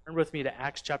would, turn with me to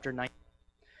Acts chapter 9.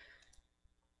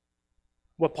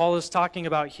 What Paul is talking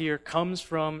about here comes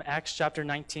from Acts chapter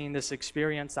 19, this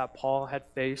experience that Paul had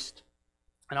faced.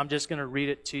 And I'm just going to read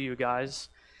it to you guys.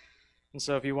 And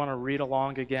so if you want to read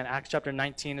along again, Acts chapter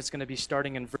 19, it's going to be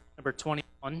starting in verse number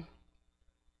 21.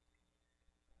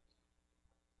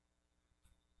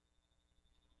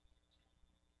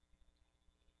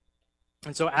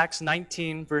 And so Acts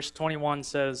 19, verse 21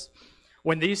 says,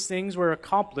 when these things were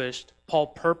accomplished, Paul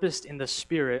purposed in the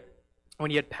Spirit,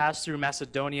 when he had passed through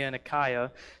Macedonia and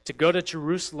Achaia, to go to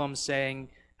Jerusalem, saying,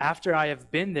 after I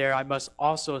have been there, I must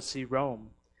also see Rome.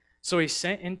 So he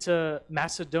sent into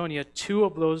Macedonia 2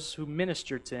 of those who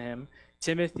ministered to him,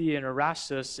 Timothy and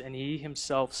Erastus, and he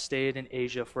himself stayed in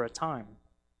Asia for a time.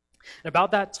 And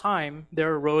about that time,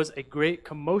 there arose a great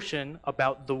commotion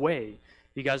about the way.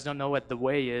 If you guys don't know what the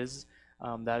way is,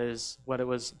 that is what it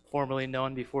was formerly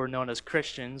known before, known as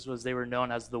Christians, was they were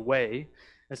known as the way.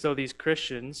 And so these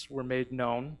Christians were made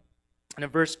known. And in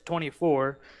verse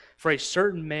 24, for a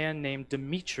certain man named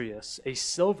Demetrius, a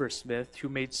silversmith, who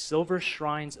made silver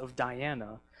shrines of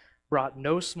Diana, brought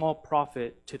no small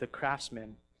profit to the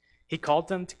craftsmen. He called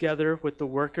them together with the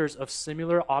workers of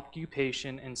similar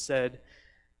occupation and said,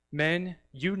 men,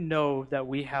 you know that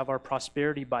we have our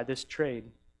prosperity by this trade.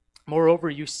 Moreover,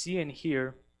 you see and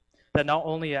hear that not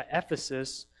only at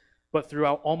Ephesus, but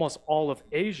throughout almost all of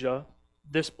Asia,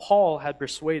 this Paul had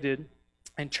persuaded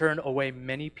and turned away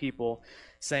many people,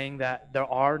 saying that they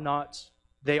are not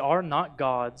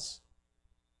gods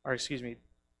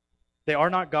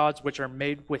which are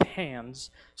made with hands.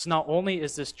 So not only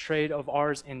is this trade of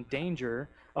ours in danger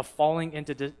of falling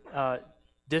into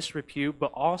disrepute,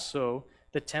 but also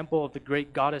the temple of the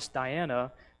great goddess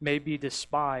Diana may be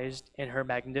despised and her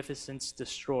magnificence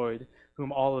destroyed,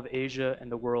 whom all of Asia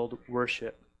and the world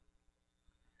worship.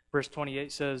 Verse 28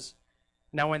 says,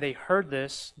 now when they heard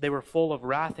this, they were full of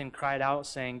wrath and cried out,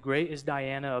 saying, great is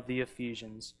Diana of the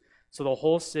Ephesians. So the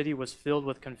whole city was filled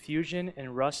with confusion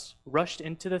and rushed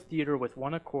into the theater with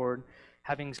one accord,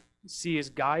 having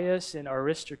seized Gaius and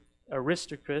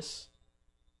Aristarchus,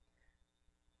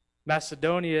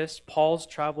 Macedonius, Paul's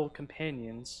travel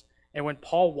companions. And when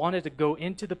Paul wanted to go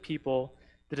into the people,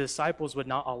 the disciples would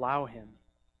not allow him.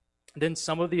 Then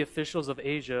some of the officials of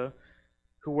Asia,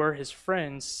 who were his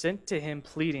friends, sent to him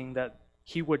pleading that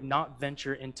he would not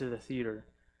venture into the theater.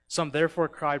 Some therefore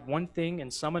cried one thing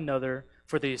and some another,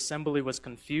 for the assembly was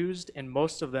confused, and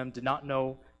most of them did not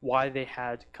know why they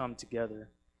had come together.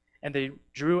 And they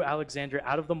drew Alexander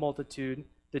out of the multitude,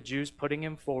 the Jews putting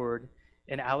him forward,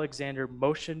 and Alexander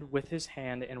motioned with his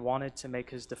hand and wanted to make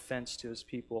his defense to his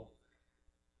people.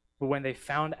 But when they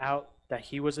found out that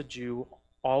he was a Jew,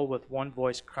 all with one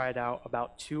voice cried out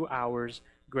about 2 hours,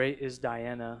 great is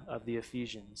Diana of the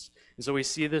Ephesians. And so we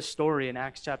see this story in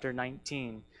Acts chapter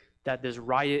 19, that this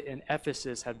riot in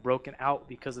Ephesus had broken out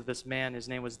because of this man. His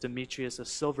name was Demetrius, a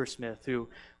silversmith, who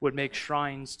would make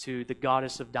shrines to the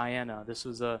goddess of Diana. This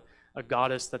was a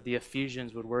goddess that the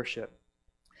Ephesians would worship.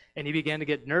 And he began to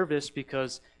get nervous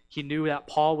because he knew that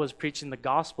Paul was preaching the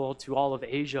gospel to all of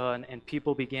Asia, and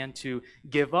people began to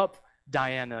give up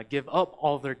Diana, give up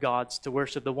all their gods to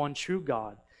worship the one true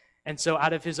God. And so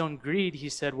out of his own greed, he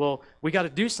said, well, we got to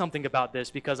do something about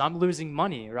this because I'm losing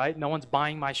money, right? No one's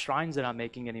buying my shrines that I'm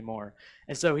making anymore.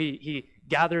 And so he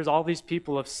gathers all these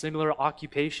people of similar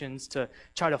occupations to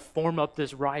try to form up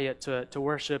this riot to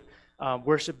worship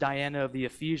Diana of the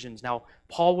Ephesians. Now,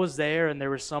 Paul was there, and there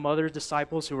were some other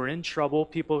disciples who were in trouble,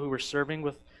 people who were serving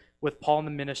with Paul in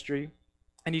the ministry.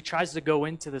 And he tries to go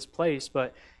into this place,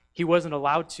 but he wasn't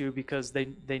allowed to because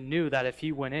they knew that if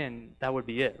he went in, that would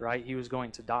be it, right? He was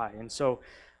going to die. And so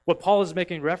what Paul is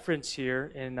making reference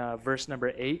here in verse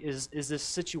number 8 is this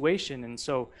situation. And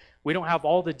so we don't have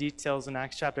all the details in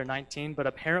Acts chapter 19, but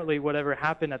apparently whatever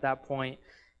happened at that point,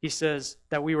 he says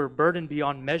that we were burdened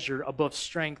beyond measure above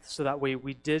strength, so that way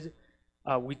we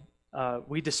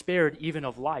despaired even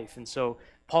of life. And so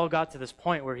Paul got to this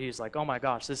point where he's like, oh my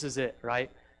gosh, this is it, right?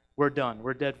 We're done.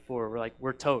 We're dead for.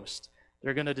 We're toast.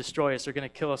 They're going to destroy us. They're going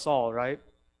to kill us all, right?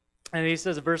 And he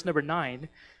says in verse number 9,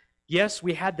 yes,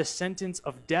 we had the sentence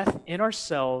of death in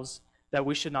ourselves, that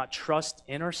we should not trust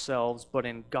in ourselves, but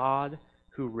in God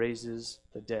who raises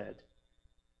the dead.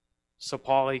 So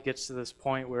Paul, he gets to this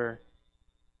point where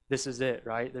this is it,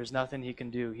 right? There's nothing he can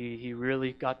do. He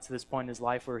really got to this point in his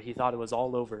life where he thought it was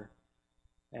all over.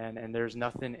 And there's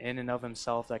nothing in and of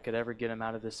himself that could ever get him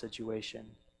out of this situation.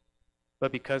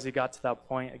 But because he got to that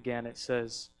point, again, it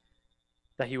says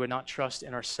that he would not trust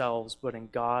in ourselves, but in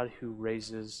God who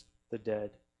raises the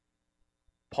dead.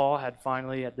 Paul had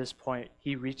finally, at this point,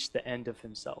 he reached the end of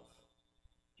himself.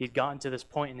 He'd gotten to this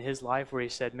point in his life where he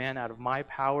said, man, out of my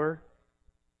power,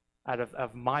 out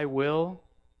of my will,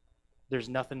 there's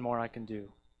nothing more I can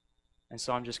do. And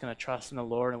so I'm just going to trust in the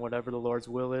Lord, and whatever the Lord's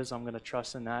will is, I'm going to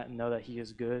trust in that and know that he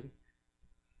is good.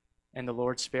 And the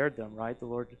Lord spared them, right? The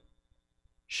Lord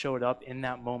showed up in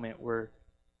that moment where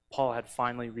Paul had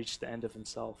finally reached the end of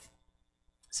himself.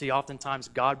 See, oftentimes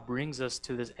God brings us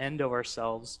to this end of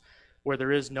ourselves where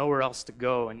there is nowhere else to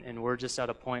go, and we're just at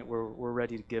a point where we're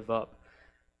ready to give up.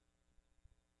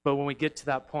 But when we get to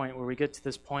that point, where we get to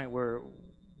this point where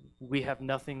we have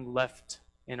nothing left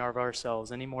in of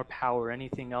ourselves, any more power,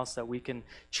 anything else that we can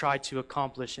try to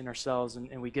accomplish in ourselves,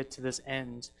 and we get to this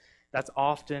end, that's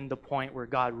often the point where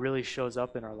God really shows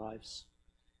up in our lives.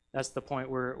 That's the point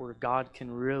where God can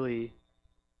really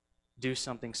do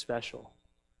something special,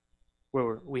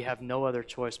 where we have no other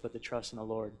choice but to trust in the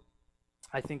Lord.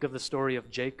 I think of the story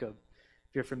of Jacob,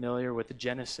 if you're familiar with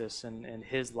Genesis and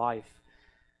his life.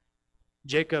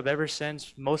 Jacob, ever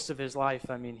since most of his life,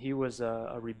 I mean, he was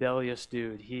a rebellious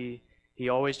dude. He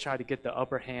always tried to get the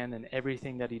upper hand in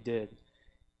everything that he did.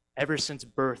 Ever since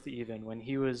birth, even, when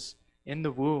he was in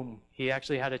the womb, he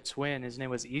actually had a twin. His name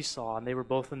was Esau, and they were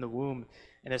both in the womb.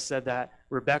 And it said that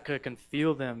Rebekah can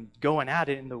feel them going at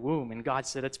it in the womb. And God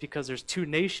said it's because there's two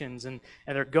nations, and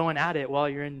they're going at it while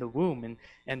you're in the womb.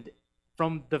 And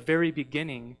from the very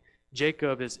beginning,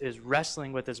 Jacob is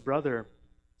wrestling with his brother.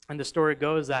 And the story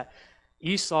goes that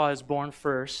Esau is born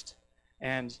first,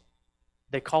 and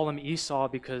they call him Esau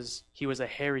because he was a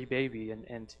hairy baby,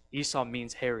 and Esau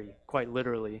means hairy, quite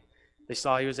literally. They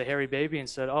saw he was a hairy baby and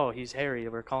said, oh, he's hairy,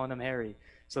 we're calling him hairy.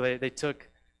 So they took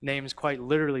names quite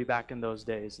literally back in those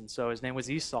days, and so his name was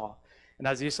Esau. And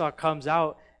as Esau comes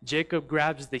out, Jacob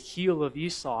grabs the heel of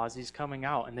Esau as he's coming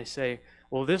out, and they say,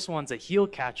 well, this one's a heel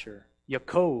catcher,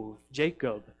 Yaakov,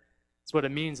 Jacob. That's what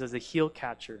it means as a heel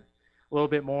catcher. A little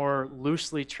bit more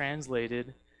loosely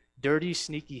translated, dirty,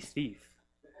 sneaky thief.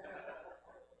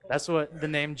 That's what the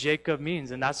name Jacob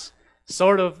means, and that's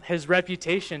sort of his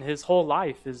reputation his whole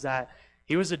life, is that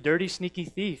he was a dirty, sneaky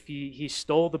thief. He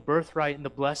stole the birthright and the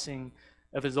blessing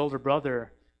of his older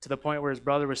brother, to the point where his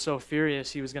brother was so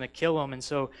furious he was going to kill him. And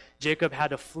so Jacob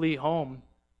had to flee home,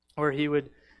 where he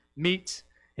would meet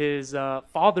his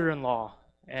father-in-law.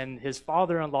 And his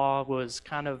father-in-law was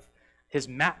kind of his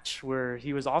match, where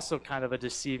he was also kind of a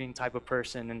deceiving type of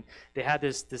person. And they had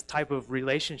this type of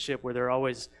relationship where they're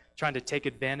always trying to take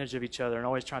advantage of each other and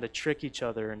always trying to trick each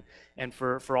other. And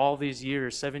for all these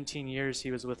years, 17 years,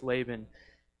 he was with Laban.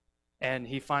 And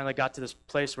he finally got to this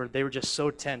place where they were just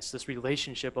so tense, this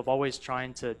relationship of always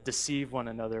trying to deceive one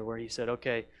another, where he said,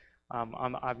 okay,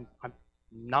 I'm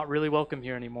not really welcome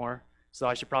here anymore, so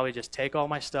I should probably just take all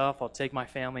my stuff, I'll take my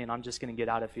family, and I'm just going to get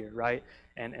out of here, right?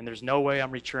 And there's no way I'm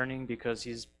returning, because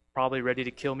he's probably ready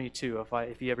to kill me too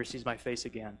if he ever sees my face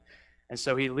again. And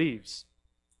so he leaves.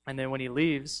 And then when he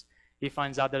leaves, he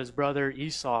finds out that his brother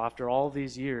Esau, after all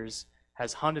these years,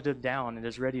 has hunted him down and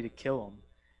is ready to kill him.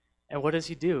 And what does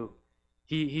he do?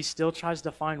 He still tries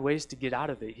to find ways to get out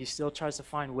of it. He still tries to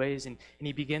find ways, and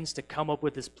he begins to come up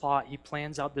with this plot. He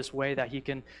plans out this way that he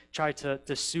can try to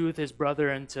soothe his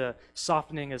brother into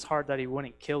softening his heart that he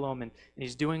wouldn't kill him. And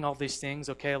he's doing all these things.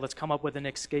 Okay, let's come up with an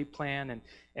escape plan.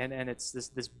 And it's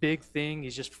this big thing.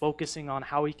 He's just focusing on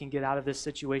how he can get out of this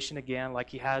situation again, like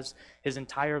he has his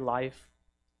entire life.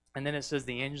 And then it says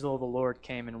the angel of the Lord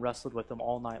came and wrestled with him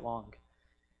all night long.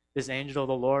 This angel of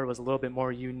the Lord was a little bit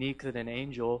more unique than an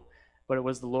angel, but it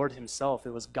was the Lord himself.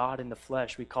 It was God in the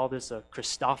flesh. We call this a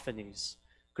Christophanies.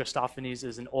 Christophanies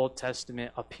is an Old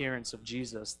Testament appearance of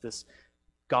Jesus, this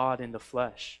God in the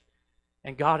flesh.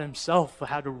 And God himself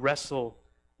had to wrestle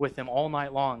with him all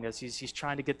night long as he's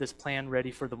trying to get this plan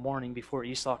ready for the morning before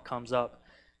Esau comes up.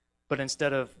 But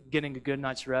instead of getting a good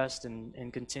night's rest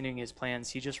and continuing his plans,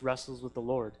 he just wrestles with the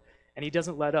Lord. And he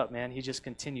doesn't let up, man. He just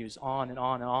continues on and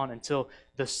on and on until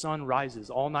the sun rises.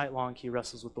 All night long he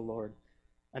wrestles with the Lord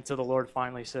until the Lord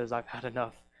finally says, I've had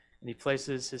enough. And he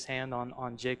places his hand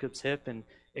on Jacob's hip, and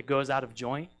it goes out of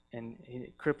joint, and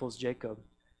it cripples Jacob.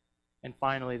 And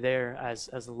finally there, as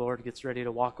the Lord gets ready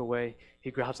to walk away,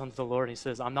 he grabs onto the Lord and he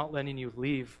says, I'm not letting you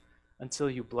leave until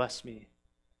you bless me.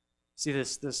 See,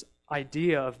 this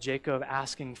idea of Jacob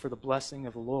asking for the blessing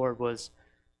of the Lord was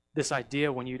this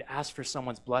idea when you'd ask for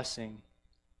someone's blessing,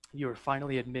 you were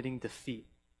finally admitting defeat.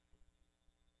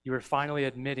 You were finally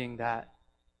admitting that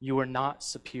you were not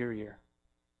superior,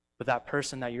 but that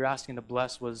person that you're asking to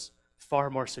bless was far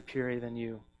more superior than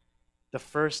you. The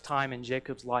first time in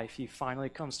Jacob's life, he finally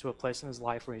comes to a place in his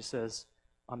life where he says,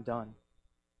 I'm done.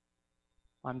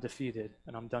 I'm defeated,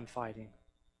 and I'm done fighting.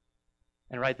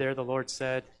 And right there, the Lord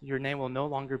said, your name will no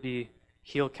longer be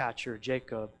heel catcher,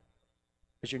 Jacob,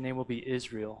 but your name will be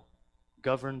Israel,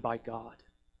 governed by God.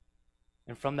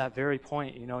 And from that very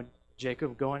point,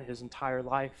 Jacob going his entire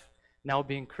life, now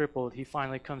being crippled, he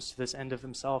finally comes to this end of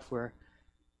himself where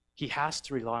he has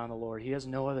to rely on the Lord. He has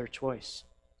no other choice.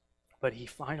 But he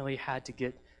finally had to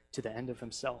get to the end of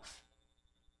himself.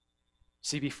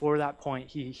 See, before that point,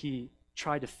 he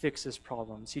tried to fix his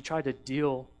problems. He tried to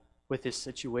deal with his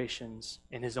situations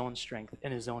in his own strength,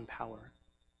 in his own power.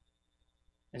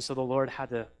 And so the Lord had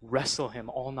to wrestle him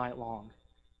all night long,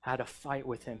 had to fight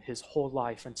with him his whole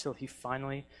life until he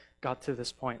finally got to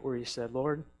this point where he said,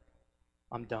 Lord,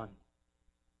 I'm done.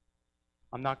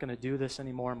 I'm not going to do this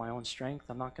anymore in my own strength.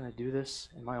 I'm not going to do this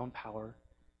in my own power.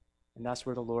 And that's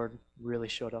where the Lord really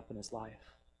showed up in his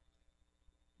life.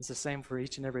 It's the same for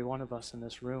each and every one of us in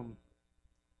this room.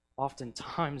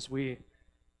 Oftentimes we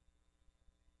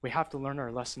have to learn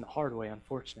our lesson the hard way,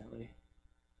 unfortunately.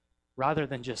 Rather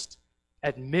than just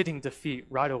admitting defeat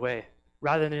right away,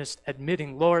 rather than just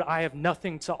admitting, Lord, I have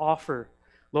nothing to offer.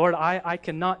 Lord, I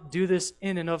cannot do this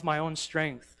in and of my own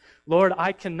strength. Lord,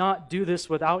 I cannot do this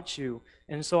without you,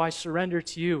 and so I surrender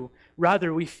to you.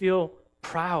 Rather, we feel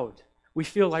proud. We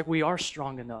feel like we are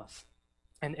strong enough.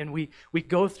 And we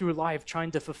go through life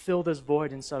trying to fulfill this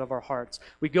void inside of our hearts.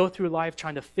 We go through life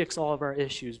trying to fix all of our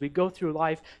issues. We go through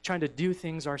life trying to do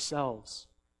things ourselves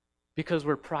because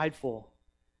we're prideful,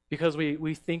 because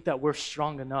we think that we're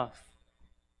strong enough.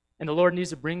 And the Lord needs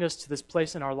to bring us to this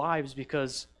place in our lives,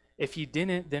 because if he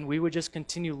didn't, then we would just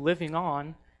continue living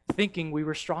on thinking we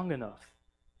were strong enough,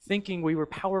 thinking we were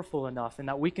powerful enough, and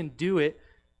that we can do it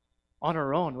on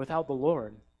our own without the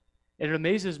Lord. It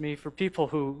amazes me for people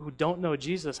who don't know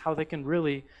Jesus, how they can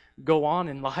really go on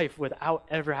in life without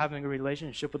ever having a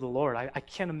relationship with the Lord. I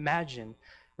can't imagine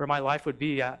where my life would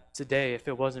be at today if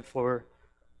it wasn't for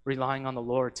relying on the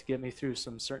Lord to get me through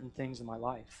some certain things in my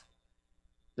life.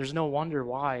 There's no wonder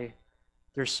why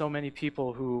there's so many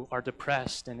people who are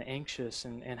depressed and anxious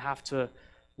and have to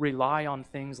rely on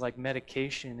things like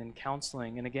medication and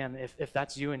counseling. And again, if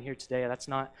that's you in here today, that's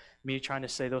not me trying to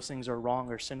say those things are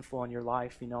wrong or sinful in your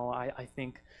life. I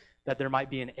think that there might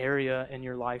be an area in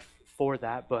your life for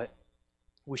that, but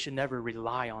we should never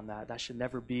rely on that. That should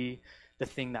never be the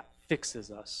thing that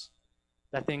fixes us.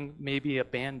 That thing may be a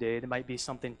Band-Aid. It might be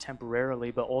something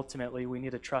temporarily, but ultimately we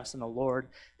need to trust in the Lord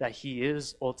that he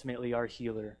is ultimately our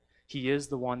healer. He is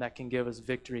the one that can give us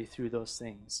victory through those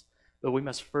things. But we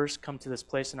must first come to this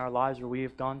place in our lives where we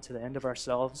have gone to the end of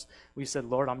ourselves. We said,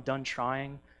 Lord, I'm done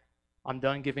trying. I'm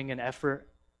done giving an effort.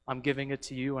 I'm giving it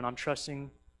to you, and I'm trusting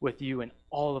with you in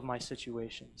all of my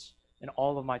situations, in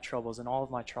all of my troubles, in all of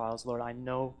my trials. Lord, I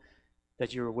know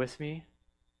that you are with me.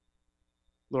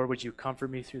 Lord, would you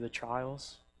comfort me through the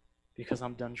trials? Because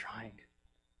I'm done trying.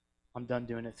 I'm done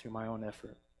doing it through my own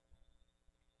effort.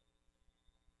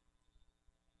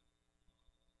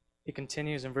 It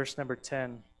continues in verse number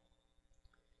 10.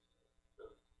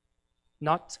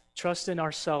 Not trust in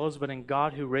ourselves, but in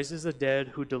God who raises the dead,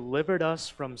 who delivered us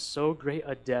from so great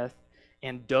a death,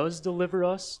 and does deliver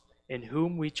us, in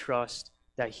whom we trust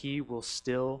that he will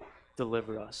still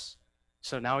deliver us.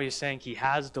 So now he's saying he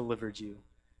has delivered you.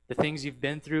 The things you've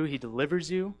been through, he delivers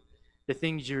you. The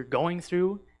things you're going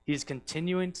through, he's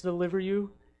continuing to deliver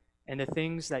you. And the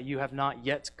things that you have not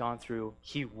yet gone through,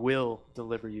 he will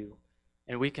deliver you.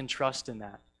 And we can trust in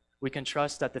that. We can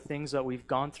trust that the things that we've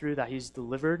gone through, that he's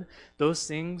delivered, those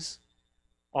things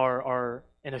are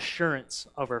an assurance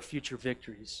of our future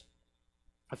victories.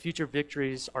 Our future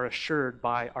victories are assured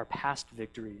by our past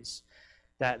victories.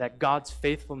 That God's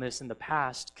faithfulness in the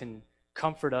past can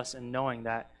comfort us in knowing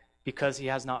that because he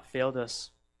has not failed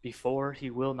us before, he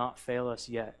will not fail us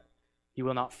yet. He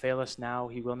will not fail us now.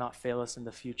 He will not fail us in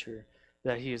the future.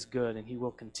 That he is good and he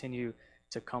will continue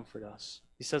to comfort us.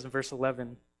 He says in verse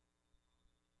 11,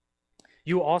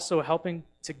 "You also helping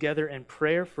together in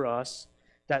prayer for us,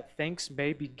 that thanks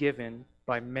may be given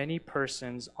by many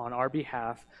persons on our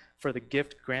behalf for the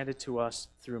gift granted to us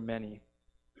through many."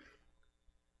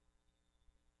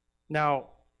 Now,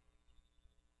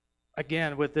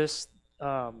 again, with this,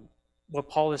 what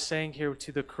Paul is saying here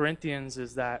to the Corinthians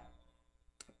is that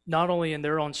not only in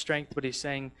their own strength, but he's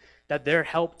saying that their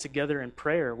help together in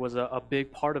prayer was a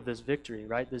big part of this victory,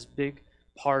 right? This big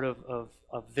part of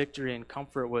victory and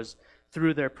comfort was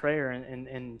through their prayer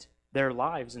and their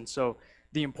lives. And so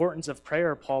the importance of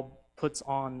prayer Paul puts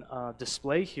on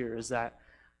display here is that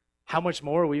how much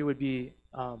more we would be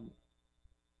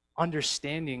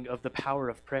understanding of the power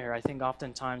of prayer. I think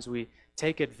oftentimes we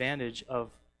take advantage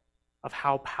of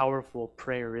how powerful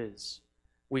prayer is.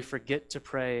 We forget to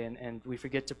pray and we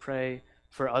forget to pray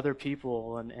for other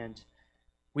people and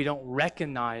we don't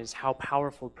recognize how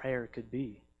powerful prayer could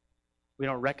be. We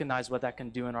don't recognize what that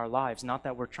can do in our lives. Not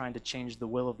that we're trying to change the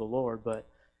will of the Lord, but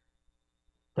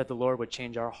that the Lord would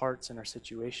change our hearts and our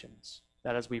situations.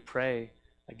 That as we pray,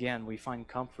 again, we find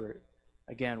comfort.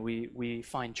 Again, we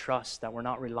find trust that we're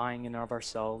not relying in of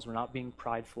ourselves. We're not being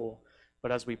prideful.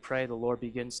 But as we pray, the Lord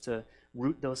begins to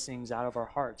root those things out of our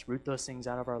hearts, root those things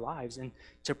out of our lives, and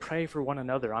to pray for one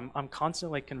another. I'm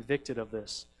constantly convicted of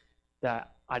this,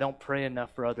 that I don't pray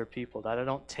enough for other people, that I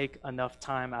don't take enough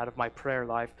time out of my prayer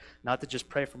life, not to just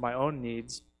pray for my own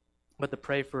needs, but to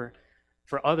pray for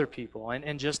other people,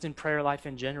 and just in prayer life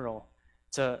in general,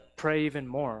 to pray even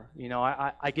more. You know,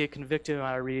 I get convicted when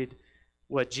I read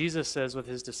what Jesus says with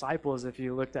his disciples. If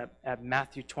you looked at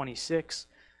Matthew 26,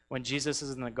 when Jesus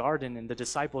is in the garden and the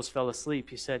disciples fell asleep,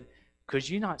 he said, "Could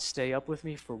you not stay up with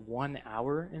me for 1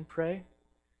 hour and pray?"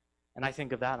 And I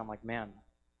think of that, I'm like, man,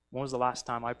 when was the last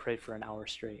time I prayed for an hour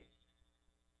straight?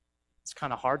 It's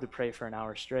kind of hard to pray for an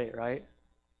hour straight, right?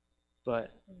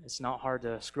 But it's not hard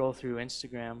to scroll through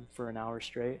Instagram for an hour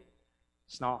straight.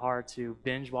 It's not hard to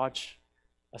binge watch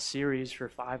a series for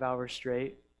 5 hours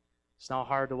straight. It's not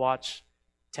hard to watch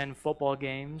 10 football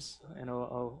games in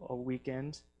a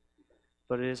weekend.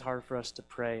 But it is hard for us to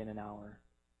pray in an hour.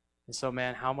 And so,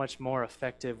 man, how much more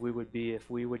effective we would be if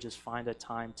we would just find a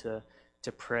time to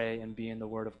pray and be in the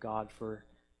Word of God for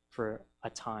a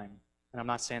time. And I'm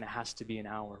not saying it has to be an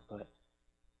hour, but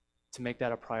to make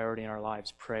that a priority in our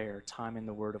lives, prayer, time in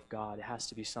the Word of God, it has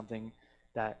to be something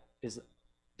that is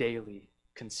daily,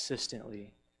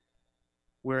 consistently.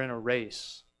 We're in a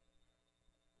race.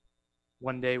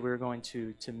 One day we're going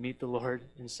to meet the Lord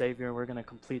and Savior, and we're going to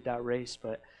complete that race,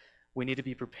 but we need to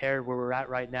be prepared where we're at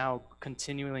right now,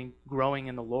 continually growing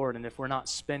in the Lord. And if we're not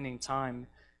spending time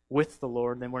with the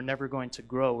Lord, then we're never going to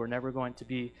grow. We're never going to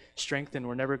be strengthened.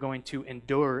 We're never going to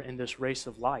endure in this race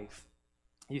of life.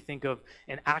 You think of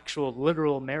an actual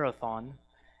literal marathon.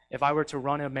 If I were to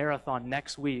run a marathon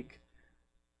next week,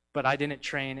 but I didn't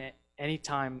train any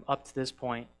time up to this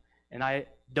point, and I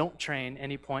don't train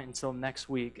any point until next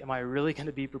week, am I really going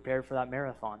to be prepared for that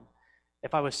marathon?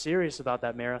 If I was serious about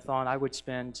that marathon, I would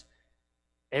spend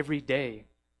every day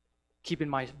keeping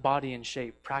my body in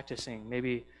shape, practicing,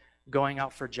 maybe going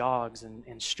out for jogs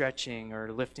and stretching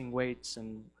or lifting weights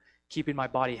and keeping my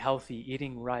body healthy,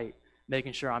 eating right,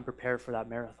 making sure I'm prepared for that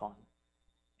marathon.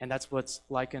 And that's what's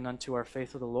likened unto our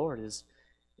faith with the Lord, is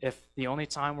if the only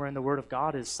time we're in the Word of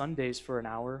God is Sundays for an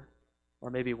hour, or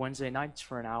maybe Wednesday nights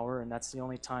for an hour, and that's the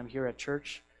only time here at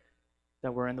church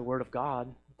that we're in the Word of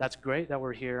God, that's great that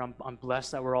we're here. I'm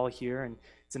blessed that we're all here, and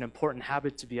it's an important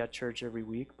habit to be at church every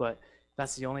week, but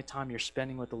that's the only time you're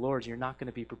spending with the Lord. You're not going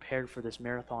to be prepared for this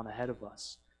marathon ahead of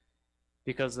us,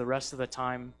 because the rest of the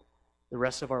time, the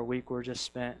rest of our week, we're just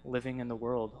spent living in the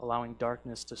world, allowing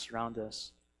darkness to surround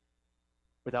us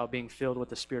without being filled with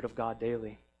the Spirit of God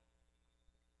daily.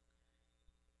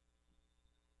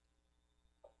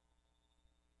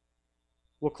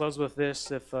 We'll close with this.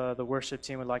 If the worship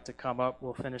team would like to come up,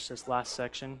 we'll finish this last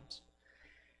section.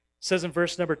 says in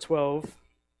verse number 12,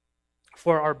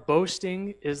 "For our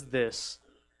boasting is this,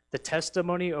 the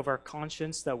testimony of our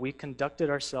conscience, that we conducted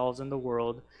ourselves in the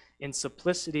world in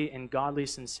simplicity and godly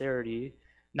sincerity,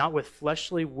 not with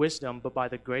fleshly wisdom, but by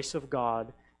the grace of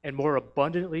God, and more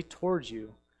abundantly towards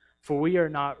you. For we are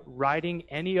not writing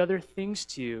any other things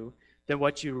to you than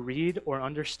what you read or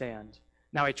understand.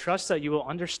 Now I trust that you will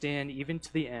understand even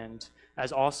to the end,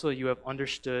 as also you have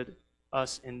understood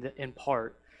us in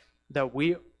part, that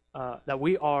we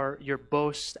are your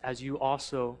boast, as you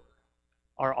also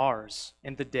are ours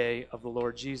in the day of the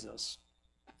Lord Jesus."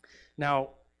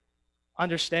 Now,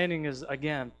 understanding is,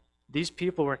 again, these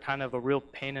people were kind of a real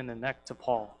pain in the neck to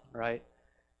Paul, right?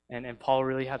 And Paul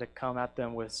really had to come at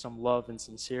them with some love and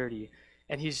sincerity.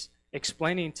 And he's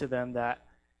explaining to them that,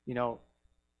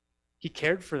 he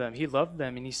cared for them, he loved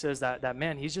them, and he says that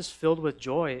man, he's just filled with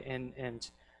joy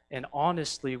and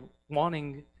honestly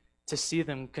wanting to see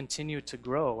them continue to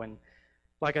grow. And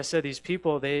like I said, these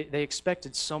people, they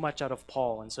expected so much out of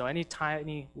Paul. And so any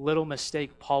tiny little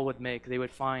mistake Paul would make, they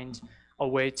would find a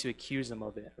way to accuse him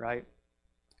of it, right?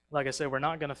 Like I said, we're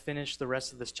not going to finish the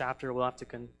rest of this chapter. We'll have to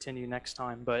continue next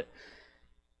time. But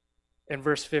in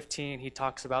verse 15, he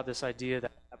talks about this idea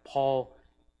that Paul,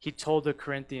 he told the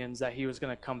Corinthians that he was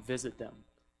going to come visit them.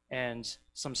 And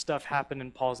some stuff happened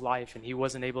in Paul's life, and he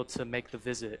wasn't able to make the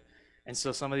visit. And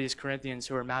so some of these Corinthians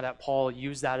who are mad at Paul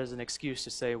use that as an excuse to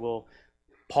say, well,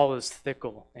 Paul is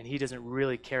fickle, and he doesn't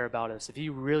really care about us. If he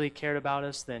really cared about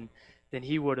us, then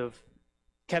he would have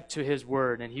kept to his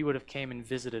word, and he would have came and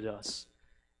visited us.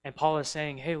 And Paul is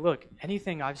saying, hey, look,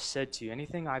 anything I've said to you,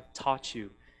 anything I've taught you,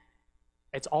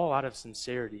 it's all out of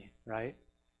sincerity, right?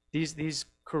 These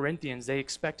Corinthians, they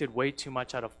expected way too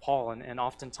much out of Paul, and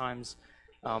oftentimes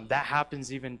that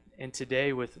happens even in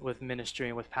today with ministry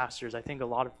and with pastors. I think a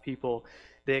lot of people,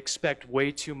 they expect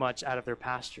way too much out of their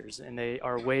pastors, and they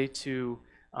are way too,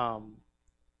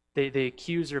 they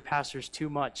accuse their pastors too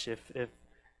much if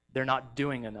they're not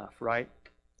doing enough, right?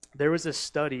 There was a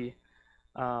study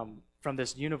from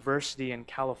this university in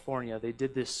California. They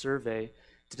did this survey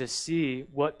to see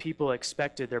what people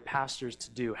expected their pastors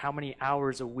to do, how many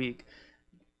hours a week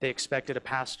they expected a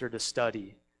pastor to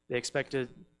study. They expected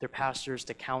their pastors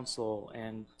to counsel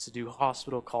and to do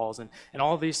hospital calls and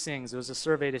all these things. It was a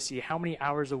survey to see how many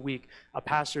hours a week a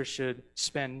pastor should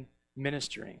spend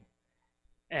ministering.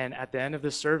 And at the end of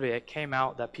the survey, it came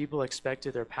out that people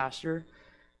expected their pastor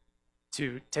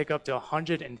to take up to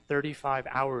 135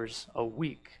 hours a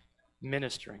week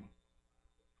ministering.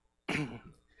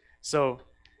 So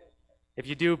if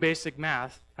you do basic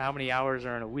math, how many hours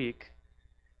are in a week?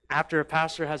 After a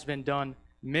pastor has been done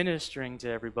ministering to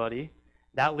everybody,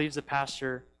 that leaves the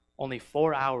pastor only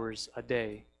 4 hours a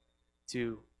day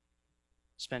to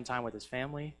spend time with his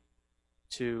family,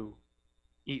 to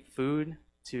eat food,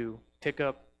 to pick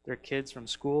up their kids from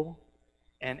school,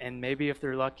 and maybe if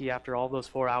they're lucky, after all those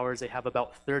 4 hours, they have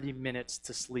about 30 minutes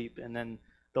to sleep, and then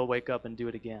they'll wake up and do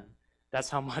it again. That's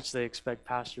how much they expect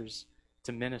pastors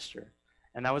to minister.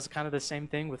 And that was kind of the same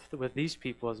thing with these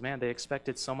people, as man, they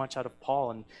expected so much out of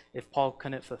Paul, and if Paul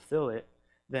couldn't fulfill it,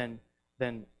 then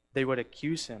they would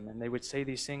accuse him, and they would say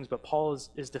these things. But Paul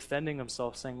is defending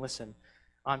himself, saying, listen,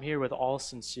 I'm here with all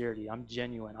sincerity. I'm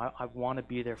genuine. I want to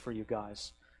be there for you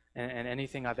guys. And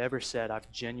anything I've ever said,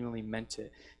 I've genuinely meant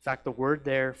it. In fact, the word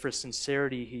there for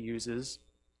sincerity he uses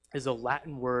is a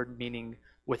Latin word meaning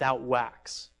without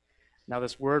wax. Now,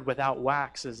 this word without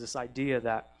wax is this idea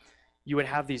that you would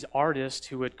have these artists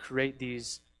who would create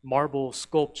these marble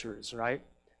sculptures, right?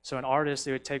 So an artist,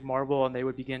 they would take marble and they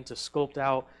would begin to sculpt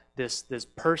out this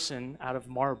person out of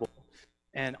marble.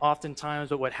 And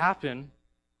oftentimes what would happen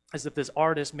is if this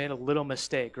artist made a little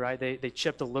mistake, right? They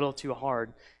chipped a little too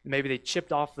hard. Maybe they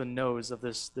chipped off the nose of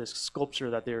this sculpture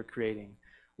that they were creating.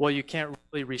 Well, you can't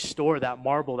really restore that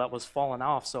marble that was fallen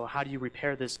off, so how do you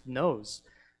repair this nose?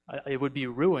 It would be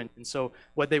ruined. And so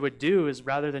what they would do is,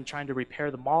 rather than trying to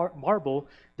repair the marble,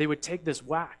 they would take this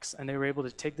wax, and they were able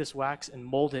to take this wax and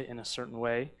mold it in a certain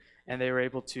way, and they were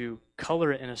able to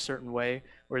color it in a certain way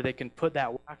where they can put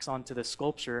that wax onto the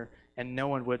sculpture and no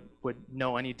one would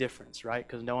know any difference, right?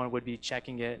 Because no one would be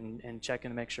checking it and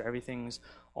checking to make sure everything's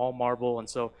all marble. And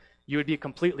so you would be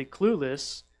completely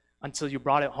clueless until you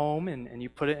brought it home and you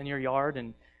put it in your yard,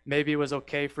 and maybe it was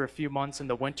okay for a few months in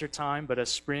the winter time, but as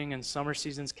spring and summer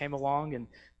seasons came along and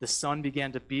the sun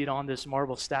began to beat on this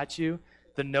marble statue,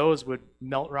 the nose would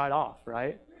melt right off,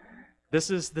 right? This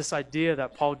is this idea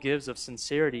that Paul gives of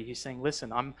sincerity. He's saying,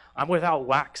 listen, I'm without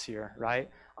wax here, right?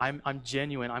 I'm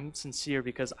genuine. I'm sincere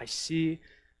because I see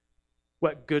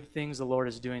what good things the Lord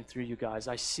is doing through you guys.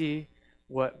 I see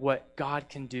what God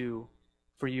can do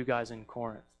for you guys in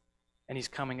Corinth. and he's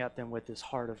coming at them with this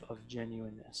heart of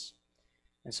genuineness.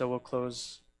 And so we'll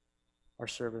close our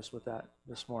service with that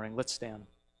this morning. Let's stand.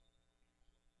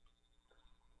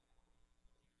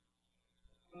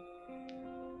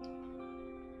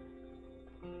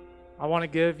 I want to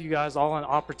give you guys all an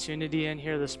opportunity in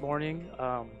here this morning.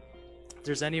 If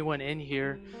there's anyone in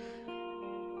here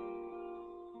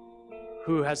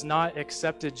who has not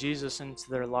accepted Jesus into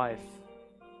their life,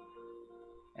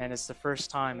 and it's the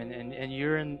first time, and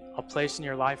you're in a place in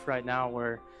your life right now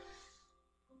where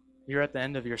you're at the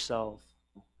end of yourself.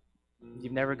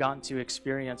 You've never gotten to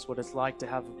experience what it's like to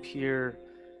have a pure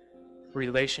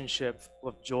relationship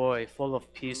of joy, full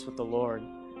of peace with the Lord.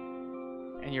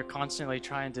 And you're constantly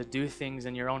trying to do things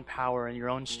in your own power and your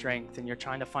own strength, and you're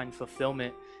trying to find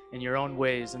fulfillment in your own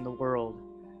ways in the world.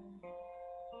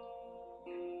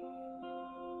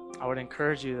 I would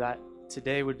encourage you that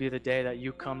today would be the day that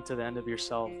you come to the end of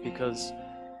yourself, because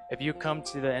if you come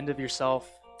to the end of yourself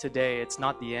today, it's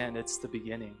not the end, it's the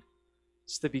beginning.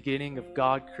 It's the beginning of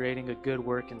God creating a good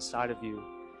work inside of you.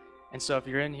 And so if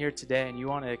you're in here today and you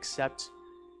want to accept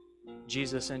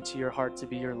Jesus into your heart to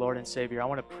be your Lord and Savior, I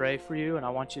want to pray for you, and I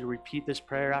want you to repeat this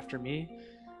prayer after me.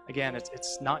 Again,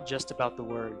 it's not just about the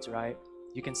words, right?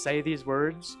 You can say these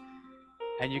words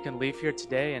and you can leave here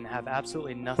today and have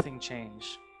absolutely nothing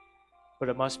change. But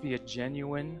it must be a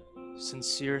genuine,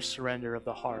 sincere surrender of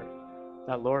the heart.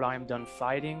 That, Lord, I am done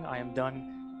fighting. I am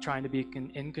done trying to be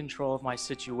in control of my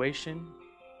situation.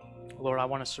 Lord, I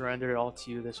want to surrender it all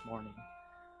to you this morning.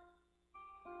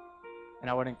 And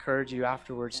I would encourage you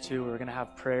afterwards too. We're going to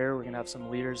have prayer. We're going to have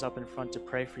some leaders up in front to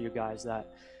pray for you guys,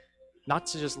 that not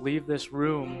to just leave this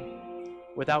room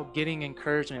without getting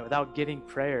encouragement, without getting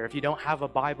prayer. If you don't have a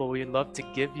Bible, we'd love to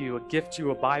gift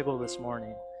you a Bible this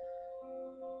morning.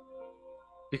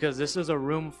 Because this is a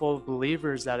room full of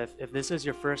believers that if this is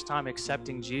your first time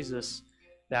accepting Jesus,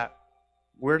 that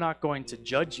we're not going to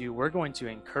judge you. We're going to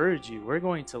encourage you. We're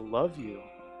going to love you.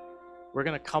 We're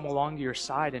going to come along to your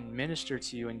side and minister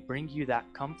to you and bring you that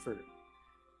comfort.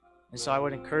 And so I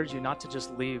would encourage you not to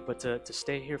just leave, but to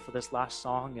stay here for this last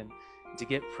song and to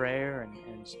get prayer and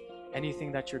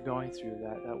anything that you're going through,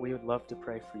 that we would love to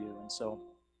pray for you. And so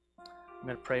I'm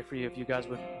going to pray for you. If you guys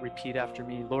would repeat after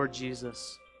me. Lord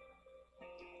Jesus,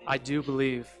 I do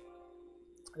believe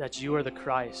that you are the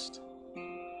Christ.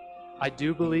 I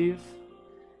do believe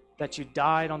that you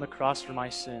died on the cross for my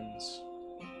sins.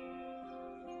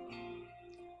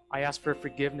 I ask for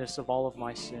forgiveness of all of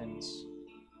my sins.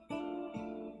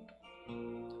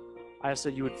 I ask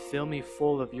that you would fill me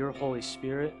full of your Holy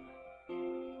Spirit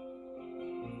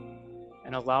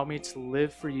and allow me to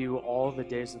live for you all the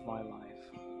days of my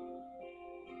life.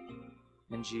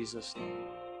 In Jesus' name,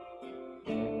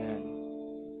 amen.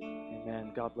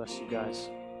 Amen. God bless you guys.